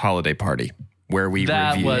 Chunks holiday party, where we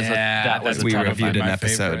reviewed an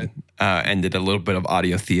episode and did a little bit of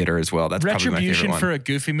audio theater as well. That's probably my favorite one. Retribution for a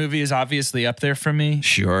Goofy movie is obviously up there for me.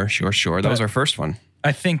 Sure. That was our first one.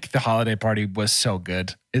 I think the holiday party was so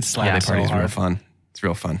good. It's slapped so holiday party hard. is real fun. It's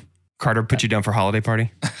real fun. Carter, put you down for holiday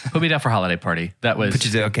party. Put me down for holiday party. That was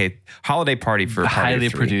holiday party for highly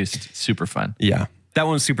produced, super fun. Yeah. That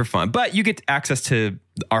one was super fun. But you get access to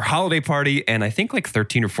our holiday party and I think like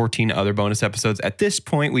 13 or 14 other bonus episodes. At this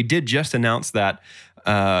point, we did just announce that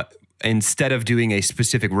instead of doing a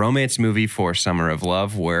specific romance movie for Summer of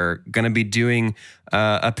Love, we're going to be doing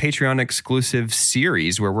a Patreon exclusive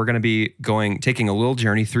series where we're going to be taking a little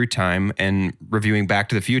journey through time and reviewing Back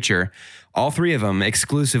to the Future. All 3 of them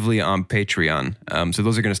exclusively on Patreon. So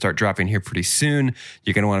those are going to start dropping here pretty soon.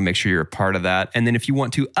 You're going to want to make sure you're a part of that. And then if you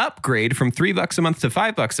want to upgrade from $3 a month to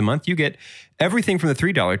 $5 a month, you get everything from the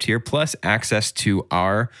 $3 tier plus access to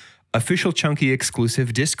our official Chunky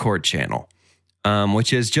exclusive Discord channel,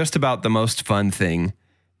 which is just about the most fun thing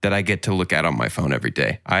that I get to look at on my phone every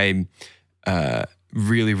day. I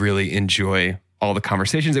really, really enjoy all the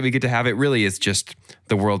conversations that we get to have. It really is just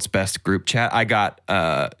the world's best group chat. I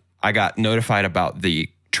got notified about the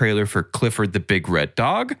trailer for Clifford the Big Red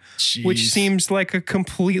Dog, which seems like a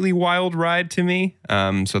completely wild ride to me.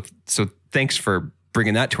 So thanks for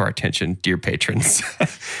bringing that to our attention, dear patrons.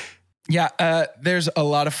 Yeah, there's a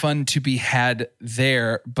lot of fun to be had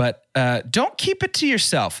there, but don't keep it to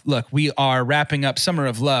yourself. Look, we are wrapping up Summer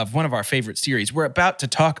of Love, one of our favorite series. We're about to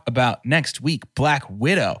talk about next week, Black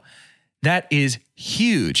Widow. That is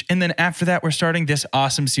huge. And then after that, we're starting this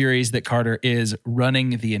awesome series that Carter is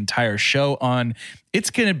running the entire show on.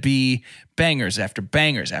 It's going to be bangers after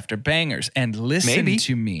bangers after bangers. And listen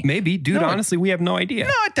to me. Maybe. Dude, honestly, we have no idea.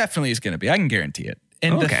 No, it definitely is going to be. I can guarantee it.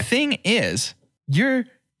 And the thing is, you're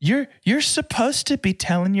supposed to be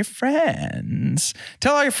telling your friends.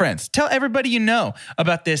 Tell all your friends. Tell everybody you know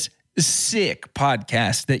about this sick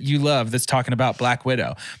podcast that you love that's talking about Black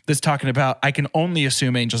Widow, that's talking about, I can only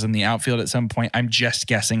assume, Angels in the Outfield at some point. I'm just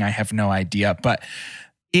guessing. I have no idea. But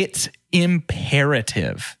it's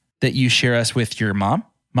imperative that you share us with your mom.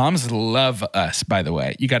 Moms love us, by the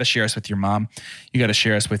way. You got to share us with your mom. You got to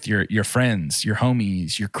share us with your friends, your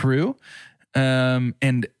homies, your crew.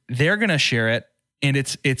 and they're gonna share it, and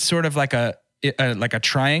it's sort of like a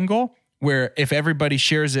triangle where if everybody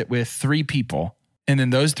shares it with 3 people, and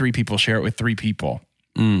then those 3 people share it with 3 people,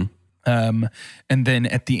 and then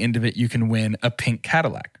at the end of it, you can win a pink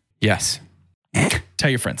Cadillac. Yes. Tell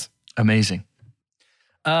your friends. Amazing.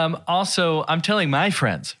 Also, I'm telling my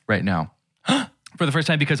friends right now for the first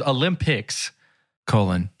time because Olympics,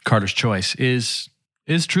 Carter's Choice is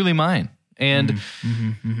truly mine. And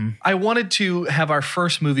I wanted to have our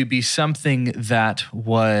first movie be something that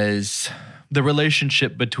was the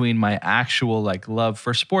relationship between my actual love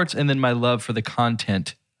for sports and then my love for the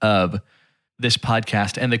content of this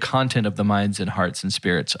podcast and the content of the minds and hearts and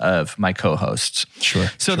spirits of my co-hosts. Sure.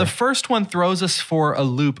 So the first one throws us for a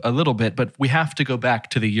loop a little bit, but we have to go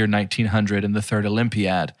back to the year 1900 and the third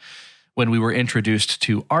Olympiad when we were introduced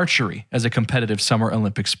to archery as a competitive summer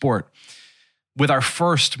Olympic sport. With our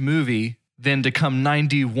first movie then to come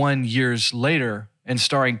 91 years later and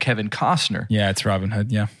starring Kevin Costner. Yeah, it's Robin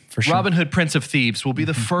Hood. Yeah, for sure. Robin Hood, Prince of Thieves will be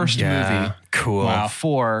the first movie Cool.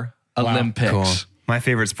 for Olympics. Cool. My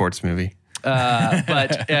favorite sports movie.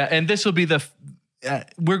 But and this will be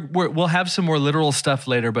we'll have some more literal stuff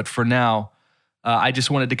later, but for now, I just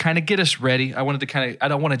wanted to kind of get us ready. I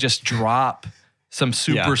don't want to just drop some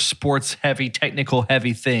super sports heavy, technical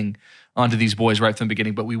heavy thing onto these boys right from the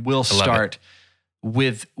beginning, but we will start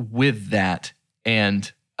with that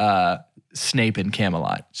and Snape and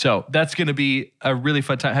Camelot. So that's going to be a really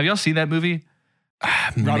fun time. Have y'all seen that movie?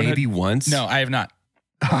 Maybe once. No, I have not.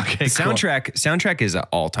 Okay, Soundtrack is an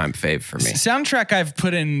all-time fave for me. Soundtrack I've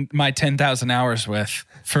put in my 10,000 hours with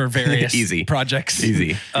for various projects.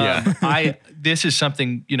 Easy. This is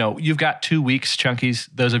something, you've got 2 weeks, Chunkies,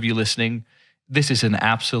 those of you listening. This is an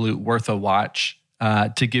absolute worth a watch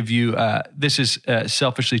to give you. This is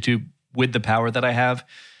selfishly too, with the power that I have.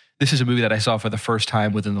 This is a movie that I saw for the first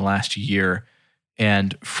time within the last year.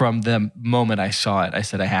 And from the moment I saw it, I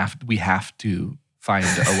said, we have to find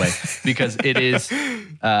a way because it is,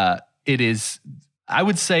 I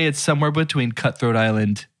would say it's somewhere between Cutthroat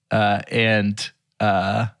Island and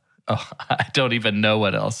I don't even know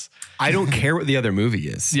what else. I don't care what the other movie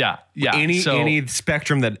is. Yeah. Any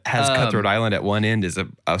spectrum that has Cutthroat Island at one end is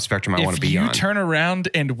a spectrum I want to be on. If you turn around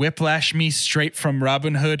and whiplash me straight from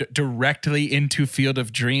Robin Hood directly into Field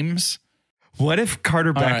of Dreams. What if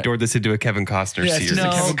Carter backdoored this into a Kevin Costner series?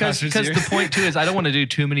 No, because the point too is I don't want to do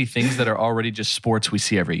too many things that are already just sports we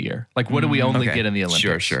see every year. Like what do we only get in the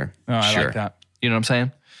Olympics? Sure. Oh, I like that. You know what I'm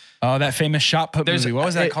saying? Oh, that famous shot put movie. What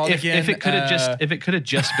was that called again? If it could have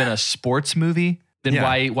just been a sports movie, then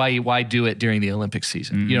why do it during the Olympic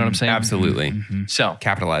season? You know what I'm saying? Absolutely. So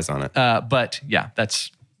capitalize on it. But yeah,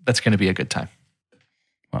 that's going to be a good time.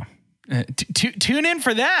 Well, tune in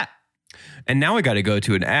for that. And now I got to go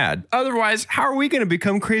to an ad. Otherwise, how are we going to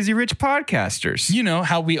become crazy rich podcasters? You know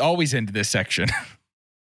how we always end this section.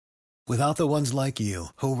 Without the ones like you,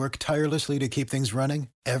 who work tirelessly to keep things running,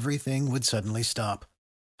 everything would suddenly stop.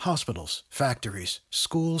 Hospitals, factories,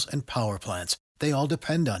 schools, and power plants, they all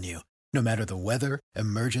depend on you. No matter the weather,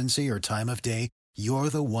 emergency, or time of day, you're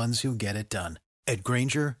the ones who get it done. At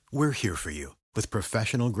Grainger, we're here for you with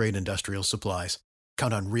professional-grade industrial supplies.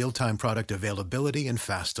 Count on real-time product availability and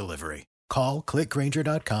fast delivery. Call,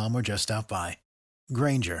 clickgrainger.com, or just stop by.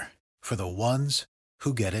 Grainger, for the ones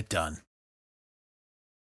who get it done.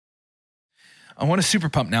 I want a super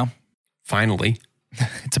pump now. Finally.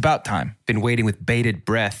 It's about time. Been waiting with bated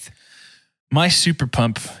breath. My super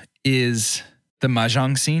pump is the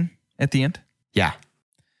mahjong scene at the end. Yeah.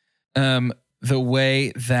 The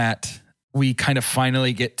way that we kind of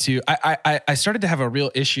finally get to... I started to have a real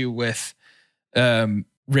issue with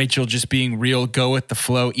Rachel just being real, go with the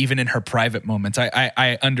flow, even in her private moments.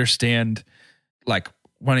 I understand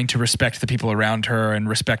wanting to respect the people around her and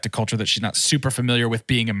respect a culture that she's not super familiar with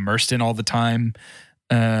being immersed in all the time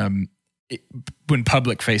when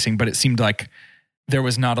public facing, but it seemed like there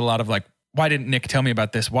was not a lot of why didn't Nick tell me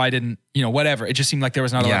about this? Why didn't, whatever. It just seemed like there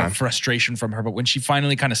was not a lot of frustration from her. But when she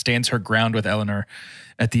finally kind of stands her ground with Eleanor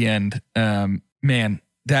at the end, man,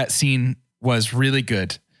 that scene was really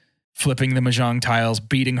good. Flipping the mahjong tiles,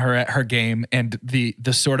 beating her at her game, and the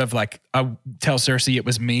sort of I tell Cersei it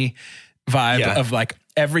was me vibe of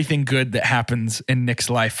everything good that happens in Nick's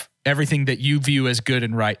life, everything that you view as good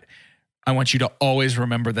and right. I want you to always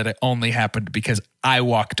remember that it only happened because I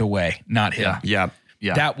walked away, not him. Yeah.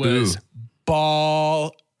 That was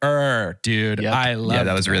baller, dude. Yep. I love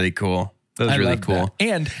that was really cool. That was really cool. That.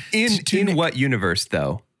 And in what universe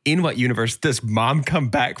though? In what universe does mom come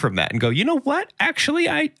back from that and go, you know what? Actually,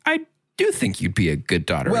 I do think you'd be a good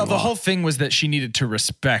daughter-in-law. Well, the whole thing was that she needed to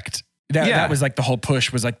respect That was like the whole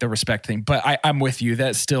push was like the respect thing. But I'm with you.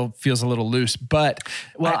 That still feels a little loose. But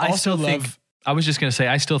I also love. I was just going to say,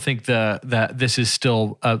 I still think that this is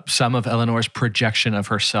still some of Eleanor's projection of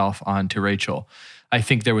herself onto Rachel. I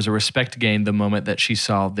think there was a respect gained the moment that she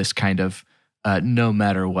saw this kind of no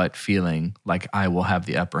matter what feeling, like I will have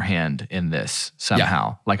the upper hand in this somehow.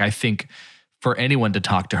 Yeah. Like I think for anyone to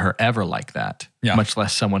talk to her ever like that, much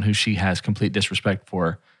less someone who she has complete disrespect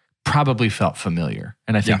for, probably felt familiar.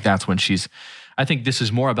 And I think that's when I think this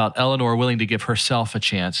is more about Eleanor willing to give herself a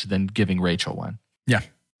chance than giving Rachel one. Yeah,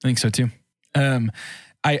 I think so too. I'm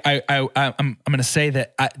going to say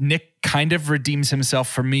that Nick kind of redeems himself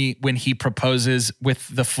for me when he proposes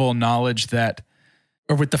with the full knowledge that,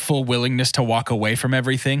 or with the full willingness to walk away from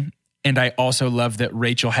everything. And I also love that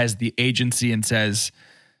Rachel has the agency and says,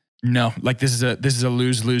 no, like this is a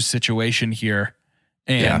lose-lose situation here.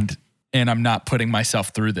 And I'm not putting myself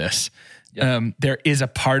through this. Yep. There is a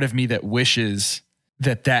part of me that wishes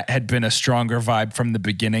that had been a stronger vibe from the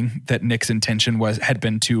beginning, that Nick's intention had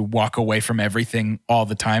been to walk away from everything all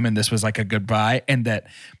the time. And this was like a goodbye. And that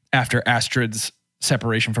after Astrid's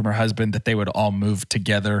separation from her husband, that they would all move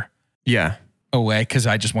together away. Cause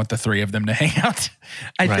I just want the three of them to hang out.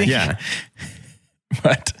 I think. Yeah.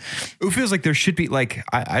 But it feels like there should be like,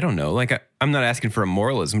 I don't know, like I'm not asking for a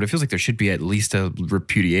moralism, but it feels like there should be at least a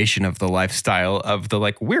repudiation of the lifestyle of the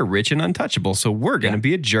like, we're rich and untouchable, so we're going to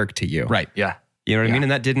be a jerk to you. Right. Yeah. You know what I mean?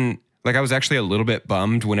 And that didn't, like, I was actually a little bit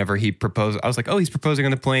bummed whenever he proposed. I was like, oh, he's proposing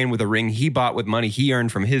on the plane with a ring he bought with money he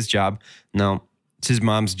earned from his job. No, it's his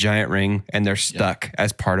mom's giant ring, and they're stuck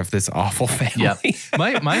as part of this awful family.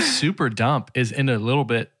 Yeah. My super dump is in a little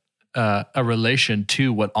bit a relation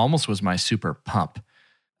to what almost was my super pump.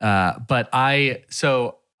 But my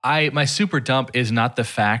super dump is not the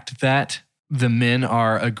fact that the men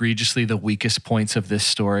are egregiously the weakest points of this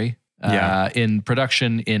story. In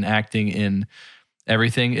production, in acting, in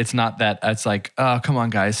everything. It's not that it's like, oh, come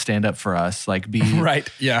on, guys, stand up for us. Like be right.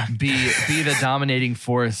 Yeah. Be the dominating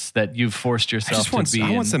force that you've forced yourself to be.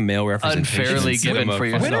 I want some male representation. Unfairly given for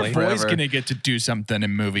yourself. When are boys going to get to do something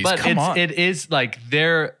in movies? But come on. It is like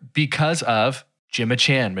they're because of Gemma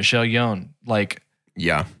Chan, Michelle Yeoh, like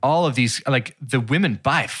all of these, like the women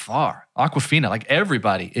by far, Awkwafina, like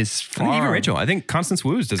everybody is far. And even Rachel. I think Constance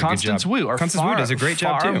Wu does a good job. Constance Wu does a great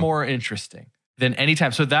job too. Far more interesting than any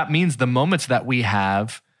time. So that means the moments that we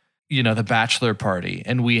have, the bachelor party,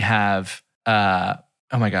 and we have, oh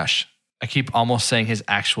my gosh, I keep almost saying his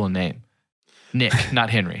actual name, Nick, not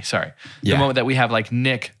Henry. Sorry. The moment that we have like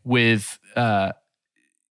Nick with,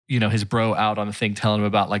 his bro out on the thing telling him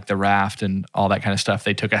about like the raft and all that kind of stuff.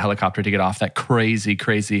 They took a helicopter to get off. That crazy,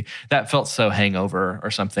 that felt so Hangover or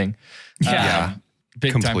something. Yeah.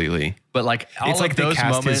 Big completely. Time. But like all it's like of those they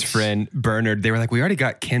cast moments, his friend Bernard. They were like, we already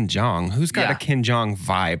got Ken Jeong. Who's got a Ken Jeong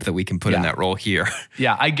vibe that we can put in that role here?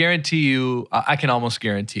 Yeah, I guarantee you, I can almost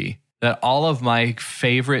guarantee that all of my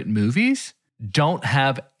favorite movies don't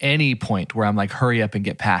have any point where I'm like, hurry up and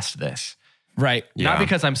get past this. Right. Not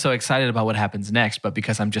because I'm so excited about what happens next, but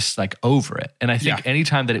because I'm just like over it. And I think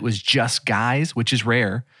anytime that it was just guys, which is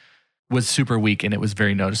rare, was super weak, and it was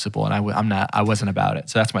very noticeable. And I wasn't about it.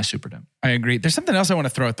 So that's my super dump. I agree. There's something else I want to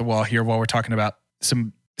throw at the wall here while we're talking about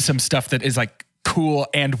some stuff that is like cool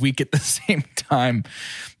and weak at the same time.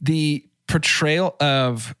 The portrayal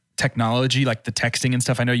of technology, like the texting and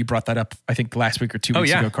stuff. I know you brought that up, I think last week or 2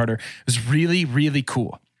 weeks ago, Carter. It was really, really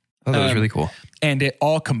cool. Oh, that was really cool. And it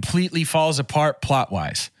all completely falls apart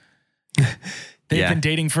plot-wise. They've been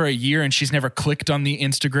dating for a year, and she's never clicked on the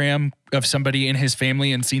Instagram of somebody in his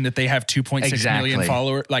family and seen that they have 2.6 million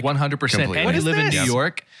followers. Like 100%. And you live in New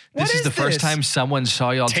York. This is the first time someone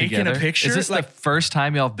saw y'all together. Taking a picture? Is this the first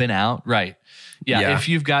time y'all have been out? Right. Yeah. If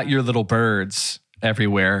you've got your little birds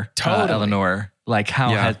everywhere, Eleanor, like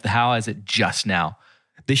how has it just now?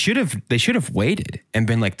 They should have waited and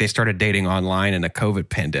been like, they started dating online in a COVID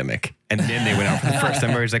pandemic. And then they went out for the first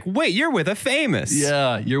time where he's like, wait, you're with a famous.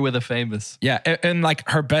 Yeah, you're with a famous. Yeah. And like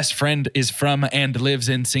her best friend is from and lives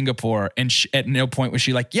in Singapore. And at no point was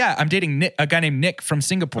she like, yeah, I'm dating a guy named Nick from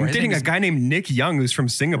Singapore. I'm dating a guy named Nick Young who's from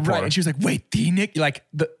Singapore. Right. And she was like, wait, the Nick? Like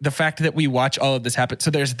the fact that we watch all of this happen.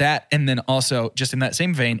 So there's that. And then also just in that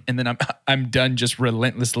same vein, and then I'm done just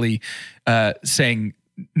relentlessly saying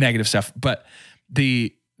negative stuff. But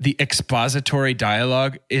the expository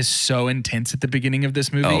dialogue is so intense at the beginning of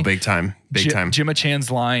this movie. Oh, big time. Big time. Gemma Chan's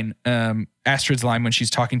line, Astrid's line when she's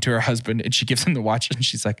talking to her husband and she gives him the watch and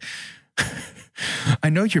she's like, I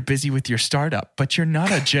know you're busy with your startup, but you're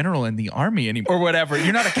not a general in the army anymore, or whatever.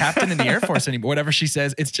 You're not a captain in the Air Force anymore. Whatever she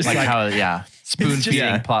says, it's just like how, spoon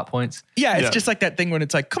feeding plot points. Yeah, it's just like that thing when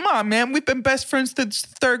it's like, come on, man, we've been best friends since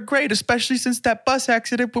third grade, especially since that bus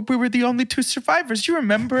accident where we were the only two survivors. You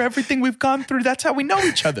remember everything we've gone through? That's how we know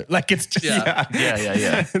each other. Like, it's just,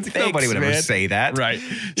 yeah. Nobody would ever say that. Right.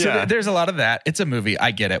 So there's a lot of that. It's a movie.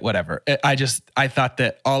 I get it. Whatever. I thought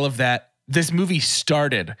that all of that, this movie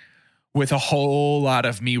started with a whole lot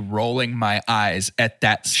of me rolling my eyes at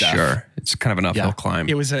that stuff. Sure. It's kind of an uphill climb.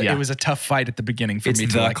 It was a tough fight at the beginning for me to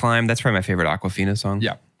The Climb. That's probably my favorite Aquafina song.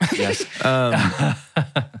 Yeah. Yes.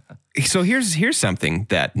 So here's something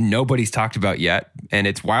that nobody's talked about yet, and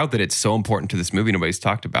it's wild that it's so important to this movie. Nobody's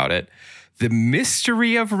talked about it. The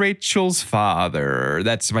mystery of Rachel's father.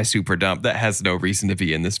 That's my super dump. That has no reason to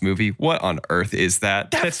be in this movie. What on earth is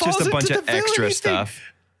that? That's just a bunch of extra stuff.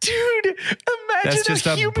 Dude, imagine that's just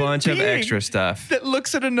a bunch of extra stuff that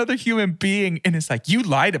looks at another human being and is like, you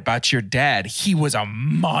lied about your dad. He was a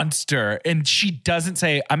monster. And she doesn't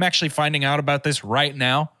say, I'm actually finding out about this right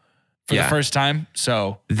now for the first time.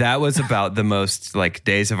 So that was about the most like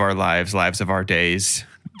days of our lives of our days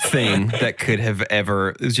thing that could have ever.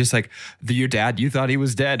 It was just like, your dad, you thought he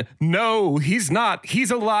was dead. No, he's not. He's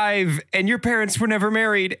alive. And your parents were never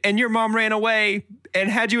married. And your mom ran away and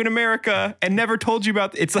had you in America and never told you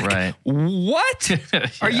about. It's like, what?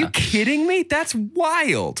 Are you kidding me? That's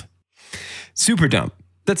wild. Super dumb.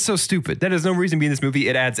 That's so stupid. That has no reason to be in this movie.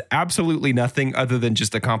 It adds absolutely nothing other than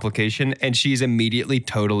just a complication. And she's immediately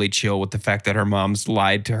totally chill with the fact that her mom's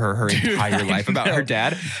lied to her entire life about her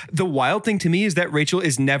dad. The wild thing to me is that Rachel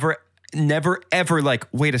is never, ever like,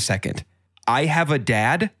 wait a second. I have a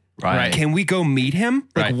dad. Right. Can we go meet him?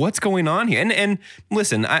 Like, what's going on here? And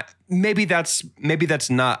listen, maybe that's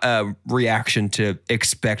not a reaction to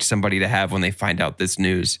expect somebody to have when they find out this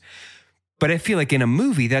news. But I feel like in a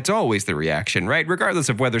movie, that's always the reaction, right? Regardless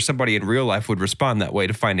of whether somebody in real life would respond that way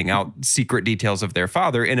to finding out secret details of their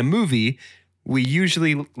father. In a movie, we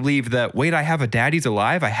usually leave the, wait, I have a dad, he's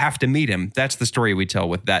alive, I have to meet him. That's the story we tell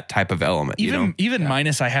with that type of element. Even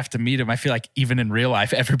minus I have to meet him, I feel like even in real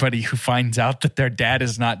life, everybody who finds out that their dad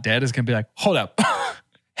is not dead is going to be like, hold up.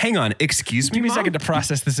 Hang on, excuse me, Give me a Mom? second to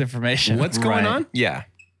process this information. What's going on? Yeah.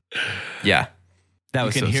 That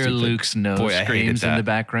was you can so hear stupid. Luke's nose screams in the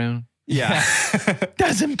background. Yeah.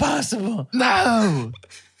 That's impossible. No.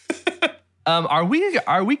 Are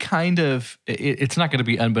we kind of, it's not going to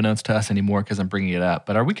be unbeknownst to us anymore because I'm bringing it up,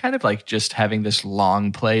 but are we kind of like just having this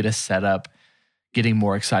long play to set up getting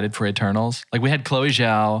more excited for Eternals? Like we had Chloe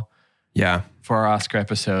Zhao for our Oscar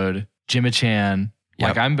episode, Gemma Chan.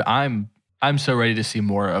 Yep. Like I'm so ready to see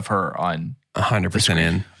more of her on 100%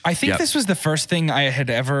 in. I think this was the first thing I had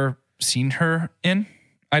ever seen her in.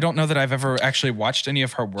 I don't know that I've ever actually watched any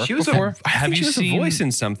of her work before. Have you seen a voice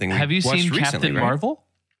in something? Have you seen Captain Marvel?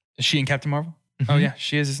 Is she in Captain Marvel? Mm-hmm. Oh yeah,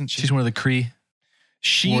 she is, isn't she? She's one of the Kree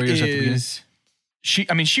warriors at the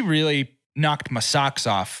beginning. She really knocked my socks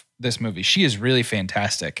off this movie. She is really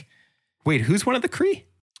fantastic. Wait, who's one of the Kree?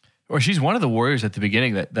 Or she's one of the warriors at the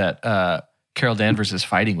beginning that Carol Danvers is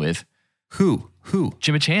fighting with. Who?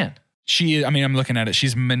 Gemma Chan. I'm looking at it.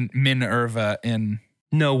 She's Minerva in.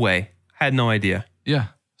 No way. Had no idea. Yeah.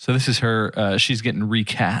 So this is her. She's getting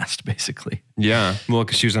recast, basically. Yeah. Well,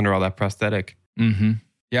 because she was under all that prosthetic. Mm-hmm.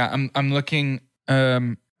 Yeah. I'm looking.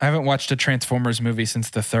 I haven't watched a Transformers movie since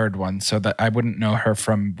the third one, so that I wouldn't know her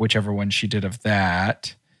from whichever one she did of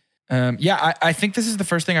that. I think this is the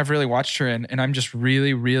first thing I've really watched her in, and I'm just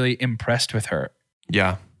really, really impressed with her.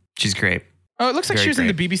 Yeah. She's great. Oh, it looks like she was in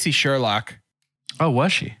the BBC Sherlock. Oh,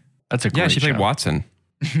 was she? That's a great she played show. Watson.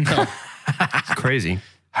 No. It's crazy.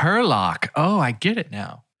 Herlock. Oh, I get it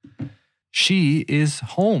now. She is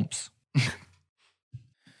Holmes.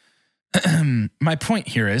 My point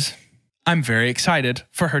here is I'm very excited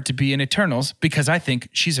for her to be in Eternals because I think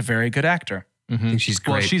she's a very good actor. Mm-hmm. I think she's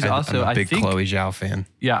great. Well, she's also I'm a big Chloe Zhao fan.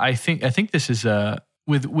 Yeah, I think this is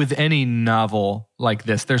with any novel like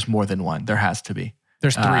this, there's more than one. There has to be.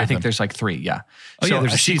 There's three. I think there's like three. Yeah. Oh yeah,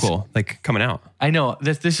 there's a sequel like coming out. I know.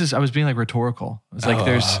 This is. I was being like rhetorical. It's like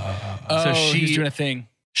there's. So she's doing a thing.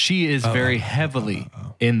 She is very heavily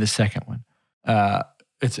in the second one.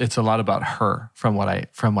 It's a lot about her from what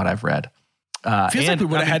I've read. Feels like we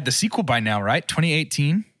would have had the sequel by now, right?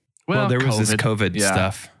 2018. Well, there was this COVID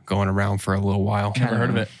stuff going around for a little while. Never heard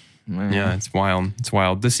of it. Yeah, it's wild. It's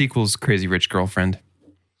wild. The sequel's Crazy Rich Girlfriend.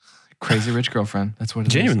 Crazy Rich Girlfriend. That's what it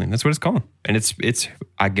Genuinely, is. that's what it's called. And it's.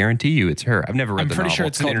 I guarantee you, it's her. I've never read the novel. I'm pretty sure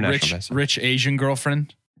it's called Rich Asian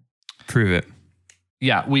Girlfriend. Prove it.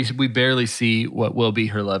 Yeah, we barely see what will be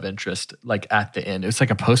her love interest like at the end. It's like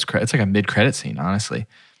a post-credit. It's like a mid-credit scene, honestly.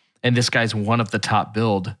 And this guy's one of the top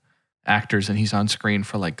billed actors, and he's on screen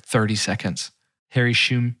for like 30 seconds. Harry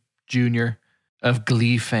Shum Jr. of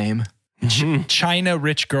Glee fame. China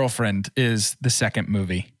Rich Girlfriend is the second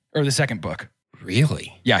movie or the second book.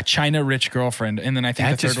 Really? Yeah, China Rich Girlfriend. And then I think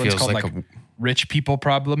That the third just one's feels called like Rich People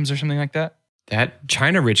Problems or something like that. That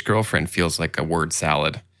China Rich Girlfriend feels like a word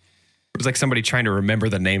salad. It was like somebody trying to remember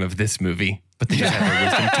the name of this movie, but they just had their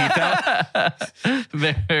wisdom teeth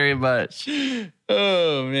out. Very much.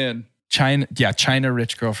 Oh, man. China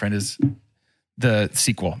Rich Girlfriend is the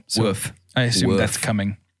sequel. So Woof. I assume Woof. that's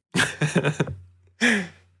coming.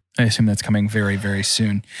 I assume that's coming very, very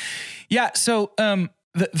soon. Yeah. So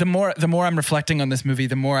the more I'm reflecting on this movie,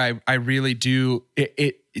 the more I really do.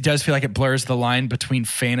 It does feel like it blurs the line between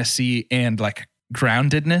fantasy and like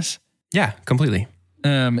groundedness. Yeah, completely.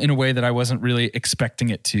 In a way that I wasn't really expecting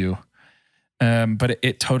it to. But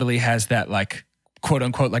it totally has that like quote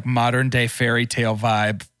unquote like modern day fairy tale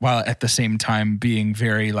vibe, while at the same time being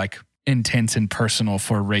very like intense and personal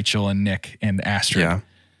for Rachel and Nick and Astrid. Yeah.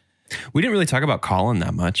 We didn't really talk about Colin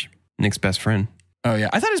that much, Nick's best friend. Oh yeah.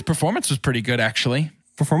 I thought his performance was pretty good actually.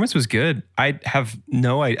 Performance was good. I have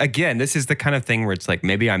no idea. Again, this is the kind of thing where it's like,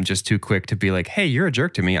 maybe I'm just too quick to be like, hey, you're a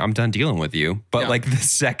jerk to me. I'm done dealing with you. But like the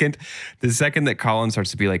second that Colin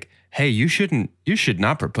starts to be like, hey, you should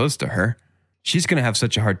not propose to her. She's going to have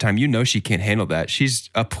such a hard time. You know, she can't handle that.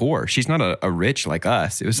 She's a poor. She's not a rich like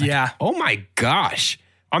us. It was like, oh my gosh,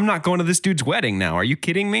 I'm not going to this dude's wedding now. Are you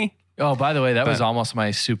kidding me? Oh, by the way, that was almost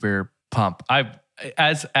my super pump. I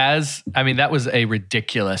mean, that was a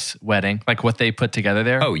ridiculous wedding, like what they put together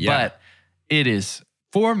there. Oh, yeah. But it is,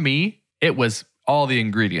 for me, it was all the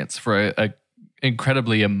ingredients for a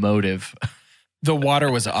incredibly emotive. The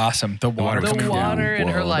water was awesome. The water and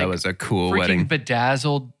her like that was a cool freaking wedding.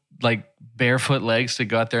 Bedazzled like barefoot legs to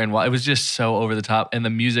go out there and it was just so over the top. And the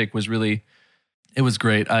music was really, it was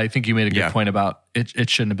great. I think you made a good point about it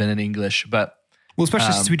shouldn't have been in English, but. Well,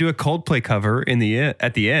 especially since we do a Coldplay cover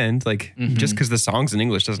at the end, like just because the song's in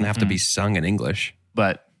English doesn't have to be sung in English.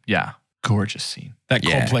 But yeah, gorgeous scene. That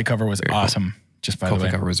Coldplay cover was awesome. Just by the way,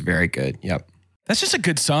 Coldplay cover was very good. Yep. That's just a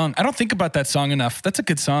good song. I don't think about that song enough. That's a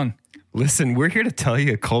good song. Listen, we're here to tell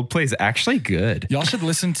you Coldplay is actually good. Y'all should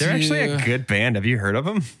listen to. They're actually a good band. Have you heard of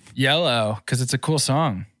them? Yellow, because it's a cool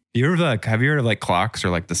song. Have you heard of like Clocks or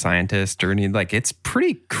like The Scientist or any, like, it's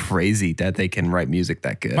pretty crazy that they can write music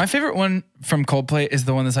that good. My favorite one from Coldplay is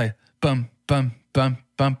the one that's like bum bum bum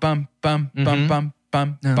bum bum bum bum bum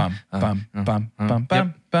bum bum bum bum bum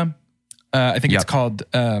bum bum. I think it's called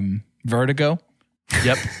Vertigo.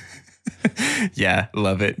 Yep. Yeah,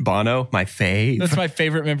 love it. Bono, my fave. That's my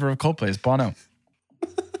favorite member of Coldplay is Bono.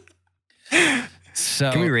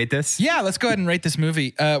 So can we rate this? Yeah, let's go ahead and rate this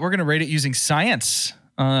movie. We're going to rate it using science,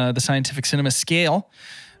 the scientific cinema scale,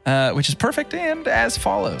 which is perfect and as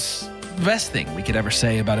follows. The best thing we could ever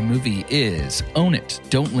say about a movie is own it,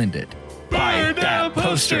 don't lend it. Buy that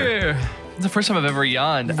poster. It's the first time I've ever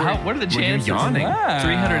yawned. What are the chances? You're yawning.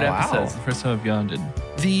 300 episodes. The first time I've yawned.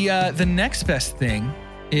 The next best thing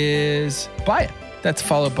is buy it. That's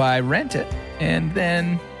followed by rent it and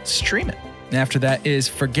then stream it. And after that is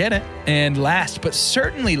forget it. And last but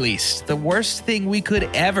certainly least, the worst thing we could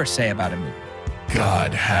ever say about a movie.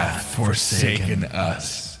 God hath forsaken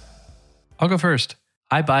us. I'll go first.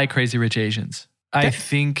 I buy Crazy Rich Asians. I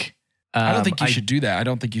think. I don't think you should do that. I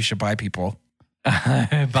don't think you should buy people.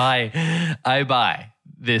 I buy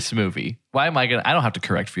this movie. Why am I going to? I don't have to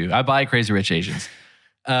correct for you. I buy Crazy Rich Asians.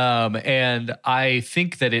 And I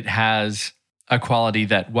think that it has a quality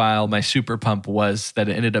that while my super pump was that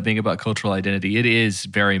it ended up being about cultural identity, it is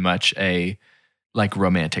very much a like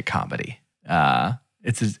romantic comedy.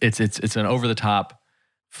 It's an over the top,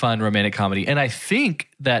 fun romantic comedy. And I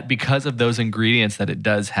think that because of those ingredients that it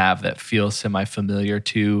does have that feel semi-familiar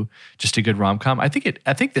to just a good rom-com, I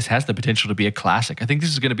think this has the potential to be a classic. I think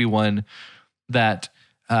this is going to be one that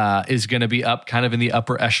is going to be up kind of in the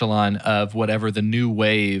upper echelon of whatever the new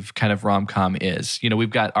wave kind of rom-com is. You know, we've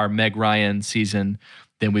got our Meg Ryan season,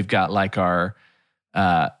 then we've got like our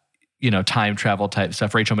time travel type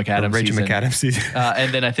stuff, Rachel McAdams season.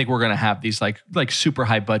 And then I think we're going to have these like super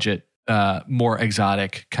high budget, more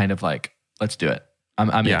exotic kind of like, let's do it.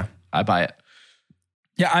 I'm in. I buy it.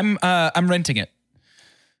 Yeah, I'm renting it.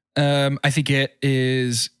 I think it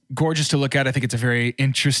is gorgeous to look at. I think it's a very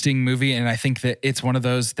interesting movie, and I think that it's one of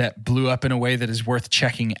those that blew up in a way that is worth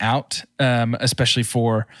checking out, especially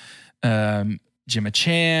for Gemma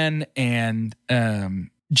Chan and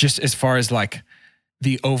just as far as like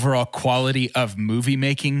the overall quality of movie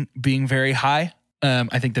making being very high.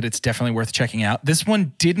 I think that it's definitely worth checking out. This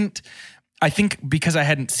one didn't, I think because I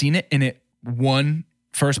hadn't seen it and it won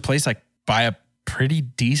first place, like by a pretty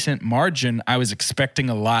decent margin. I was expecting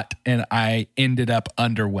a lot, and I ended up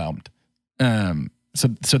underwhelmed. So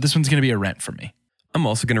this one's going to be a rent for me. I'm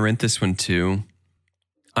also going to rent this one too.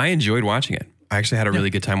 I enjoyed watching it. I actually had a really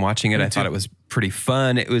good time watching it. I thought it was pretty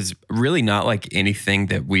fun. It was really not like anything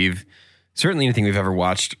that certainly anything we've ever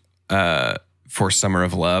watched for Summer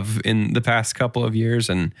of Love in the past couple of years.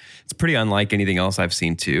 And it's pretty unlike anything else I've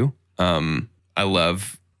seen too. I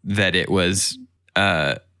love that it was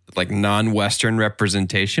like non-Western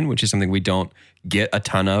representation, which is something we don't get a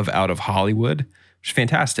ton of out of Hollywood, which is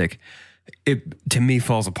fantastic. It, to me,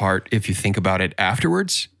 falls apart if you think about it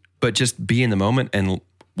afterwards, but just be in the moment and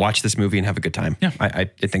watch this movie and have a good time. Yeah. I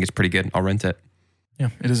think it's pretty good. I'll rent it. Yeah,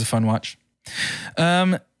 it is a fun watch.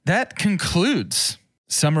 That concludes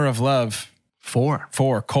Summer of Love 4: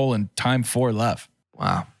 Time for Love.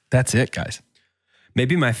 Wow. That's it, guys.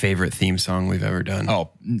 Maybe my favorite theme song we've ever done.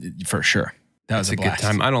 Oh, for sure. That was a good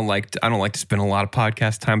time. I don't like to spend a lot of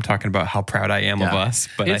podcast time talking about how proud I am of us,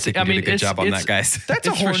 but I think we did a good job on that, guys. That's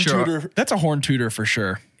a horn tutor. That's a horn tutor for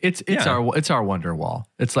sure. It's our wonder wall.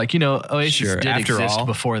 It's like, Oasis did exist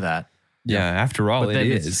before that. Yeah, after all, it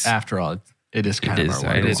is. After all, it is kind of our wonder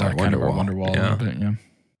wall. It is our wonder wall. A little bit,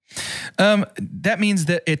 yeah. That means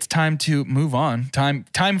that it's time to move on.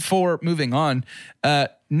 Time for moving on.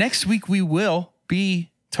 Next week we will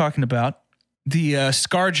be talking about the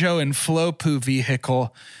ScarJo and Flopoo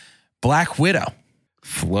vehicle, Black Widow.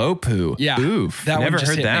 Flopoo. Yeah. Oof. That Never one just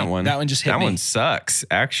heard hit that me. one. That one just hit me. That one sucks,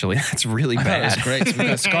 actually. That's really I bad. thought it was great. So we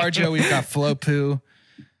got ScarJo, we've got Flopoo.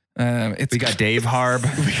 We got Dave Harb.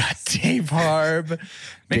 Dave Harb,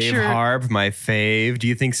 my fave. Do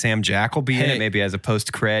you think Sam Jack will be in it? Maybe as a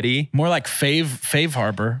post-creddy? More like Fave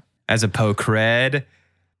Harbor. As a po-cred?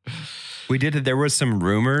 There was some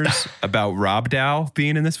rumors about Rob Dow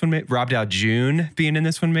being in this one. Rob Dow June being in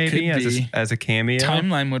this one, maybe as a cameo.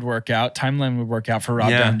 Timeline would work out. For Rob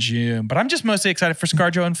Dow June. But I'm just mostly excited for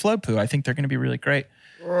ScarJo and Flopoo. I think they're going to be really great.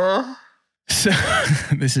 So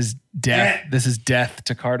this is death. This is death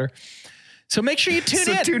to Carter. So make sure you tune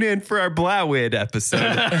in. Tune in for our Blawid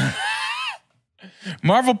episode.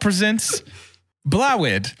 Marvel presents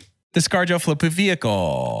Blawid, the ScarJo Flopoo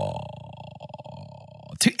vehicle.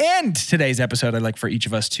 To end today's episode, I'd like for each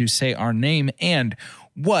of us to say our name and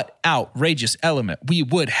what outrageous element we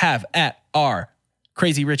would have at our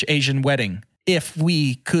crazy rich Asian wedding if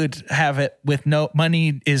we could have it with no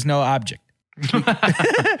money is no object.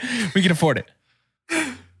 We can afford it.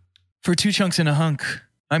 For 2 chunks and a hunk,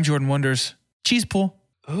 I'm Jordan Wonders. Cheese pool.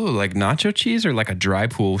 Oh, like nacho cheese or like a dry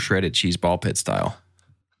pool shredded cheese ball pit style?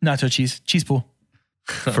 Nacho cheese. Cheese pool.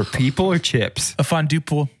 For people or chips? A fondue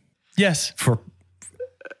pool. Yes.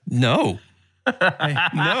 No. Hey,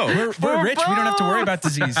 no. We're rich. We don't have to worry about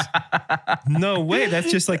disease. No way.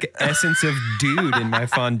 That's just like essence of dude in my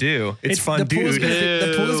fondue. It's fondue.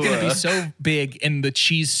 The pool is going to be so big and the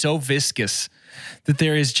cheese so viscous that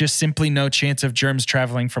there is just simply no chance of germs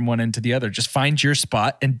traveling from one end to the other. Just find your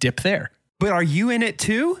spot and dip there. But are you in it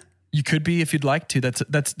too? You could be if you'd like to.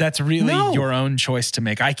 That's really your own choice to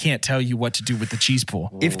make. I can't tell you what to do with the cheese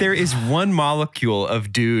pool. If there is one molecule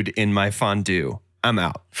of dude in my fondue, I'm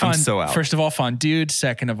out. I'm so out. First of all, fondue.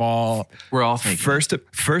 Second of all, we're all thinking.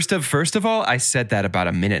 First of all, I said that about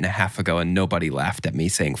a minute and a half ago, and nobody laughed at me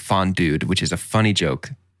saying fondue, which is a funny joke.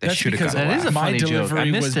 That's should have because gotten a laugh. my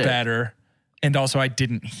delivery was better, and also I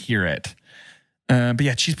didn't hear it. But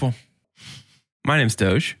yeah, cheese pool. My name's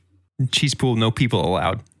Doge. Cheese pool, no people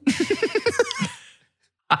allowed.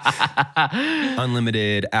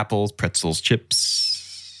 Unlimited apples, pretzels,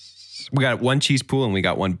 chips. We got 1 cheese pool and we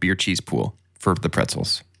got 1 beer cheese pool for the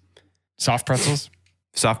pretzels. Soft pretzels?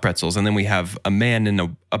 Soft pretzels. And then we have a man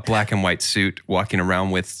in a black and white suit walking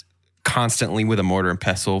around constantly with a mortar and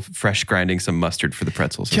pestle, fresh grinding some mustard for the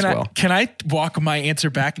pretzels as well. Can I walk my answer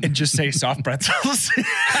back and just say soft pretzels?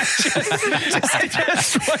 I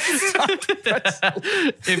just want soft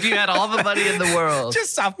pretzels. If you had all the money in the world,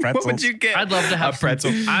 just soft pretzels. What would you get? I'd love to have a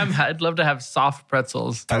pretzel. I'd love to have soft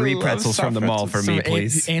pretzels. 3 pretzels from the mall for me,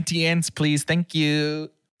 please. Auntie Anne's, please. Thank you.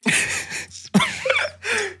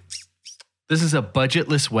 This is a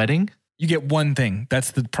budgetless wedding? You get 1 thing. That's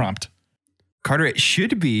the prompt. Carter, it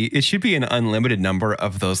should be an unlimited number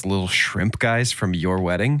of those little shrimp guys from your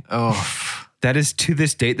wedding. Oh, that is to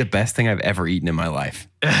this date the best thing I've ever eaten in my life.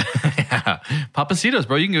 Yeah. Papacitos,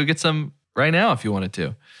 bro. You can go get some right now if you wanted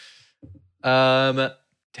to.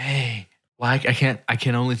 Dang. Well, I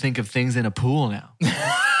can only think of things in a pool now.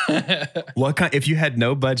 If you had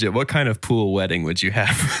no budget, what kind of pool wedding would you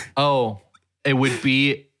have? Oh, it would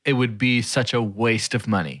be such a waste of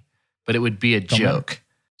money, but it would be a joke.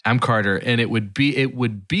 I'm Carter, and it would be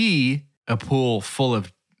a pool full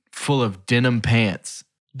of full of denim pants.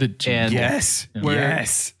 And Yes.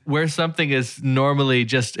 Where something is normally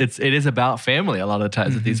just it is about family a lot of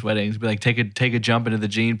times at these weddings. Be like take a jump into the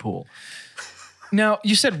gene pool. Now,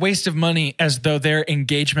 you said waste of money as though their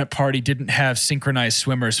engagement party didn't have synchronized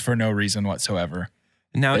swimmers for no reason whatsoever.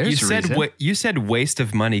 Now, There's you said waste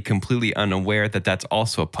of money, completely unaware that that's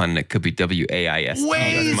also a pun. It could be WAIST.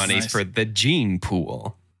 Waste. Money Nice. for the gene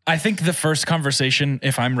pool. I think the first conversation,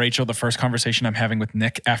 if I'm Rachel, the first conversation I'm having with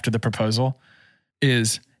Nick after the proposal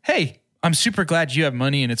is, hey, I'm super glad you have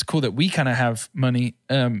money and it's cool that we kind of have money.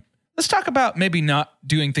 Let's talk about maybe not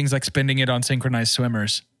doing things like spending it on synchronized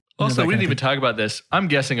swimmers. Also, we didn't even talk about this. I'm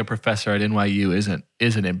guessing a professor at NYU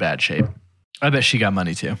isn't in bad shape. I bet she got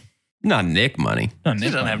money too. Not Nick money.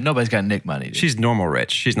 Nobody's got Nick money. Dude. She's normal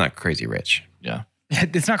rich. She's not crazy rich. Yeah.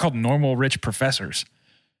 It's not called normal rich professors.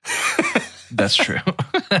 That's true.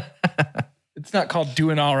 It's not called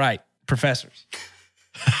doing all right professors.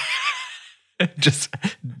 Just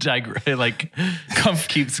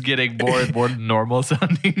keeps getting more and more normal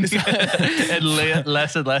sounding and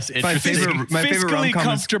less and less interesting. My favorite Fiscally rom-com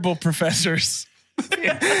comfortable professors.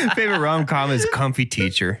 favorite rom-com is Comfy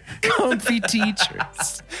Teacher. Comfy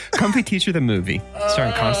teachers. Comfy Teacher the movie,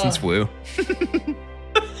 starring Constance Wu.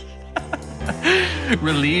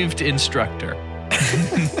 Relieved instructor.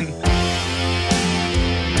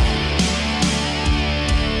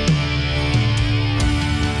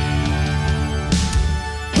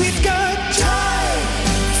 We've got time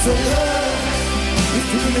for love if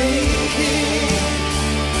we make it.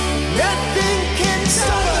 Nothing can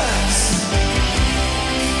stop us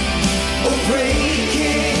or break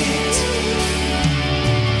it.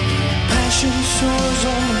 Passion soars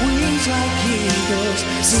on wings like eagles,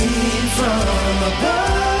 singing from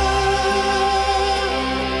above.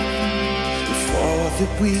 If all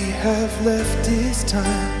that we have left is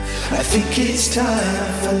time, I think it's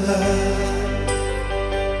time for love.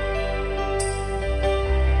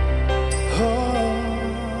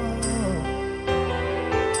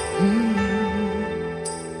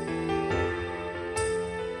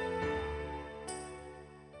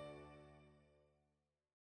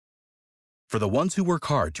 For the ones who work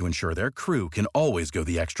hard to ensure their crew can always go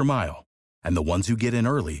the extra mile, and the ones who get in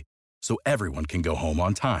early so everyone can go home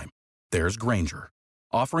on time, there's Grainger,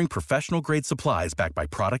 offering professional-grade supplies backed by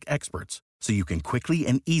product experts so you can quickly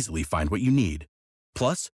and easily find what you need.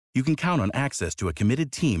 Plus, you can count on access to a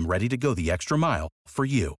committed team ready to go the extra mile for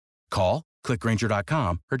you. Call, click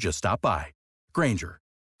Grainger.com, or just stop by. Grainger,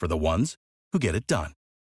 for the ones who get it done.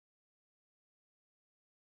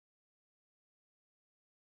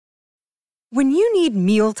 When you need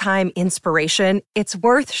mealtime inspiration, it's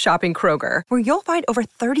worth shopping Kroger, where you'll find over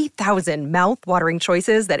 30,000 mouth-watering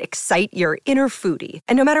choices that excite your inner foodie.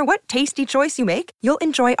 And no matter what tasty choice you make, you'll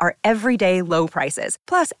enjoy our everyday low prices,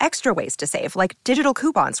 plus extra ways to save, like digital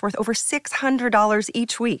coupons worth over $600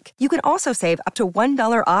 each week. You can also save up to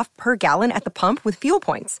 $1 off per gallon at the pump with fuel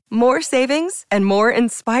points. More savings and more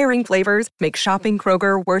inspiring flavors make shopping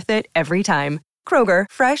Kroger worth it every time. Kroger,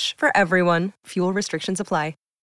 fresh for everyone. Fuel restrictions apply.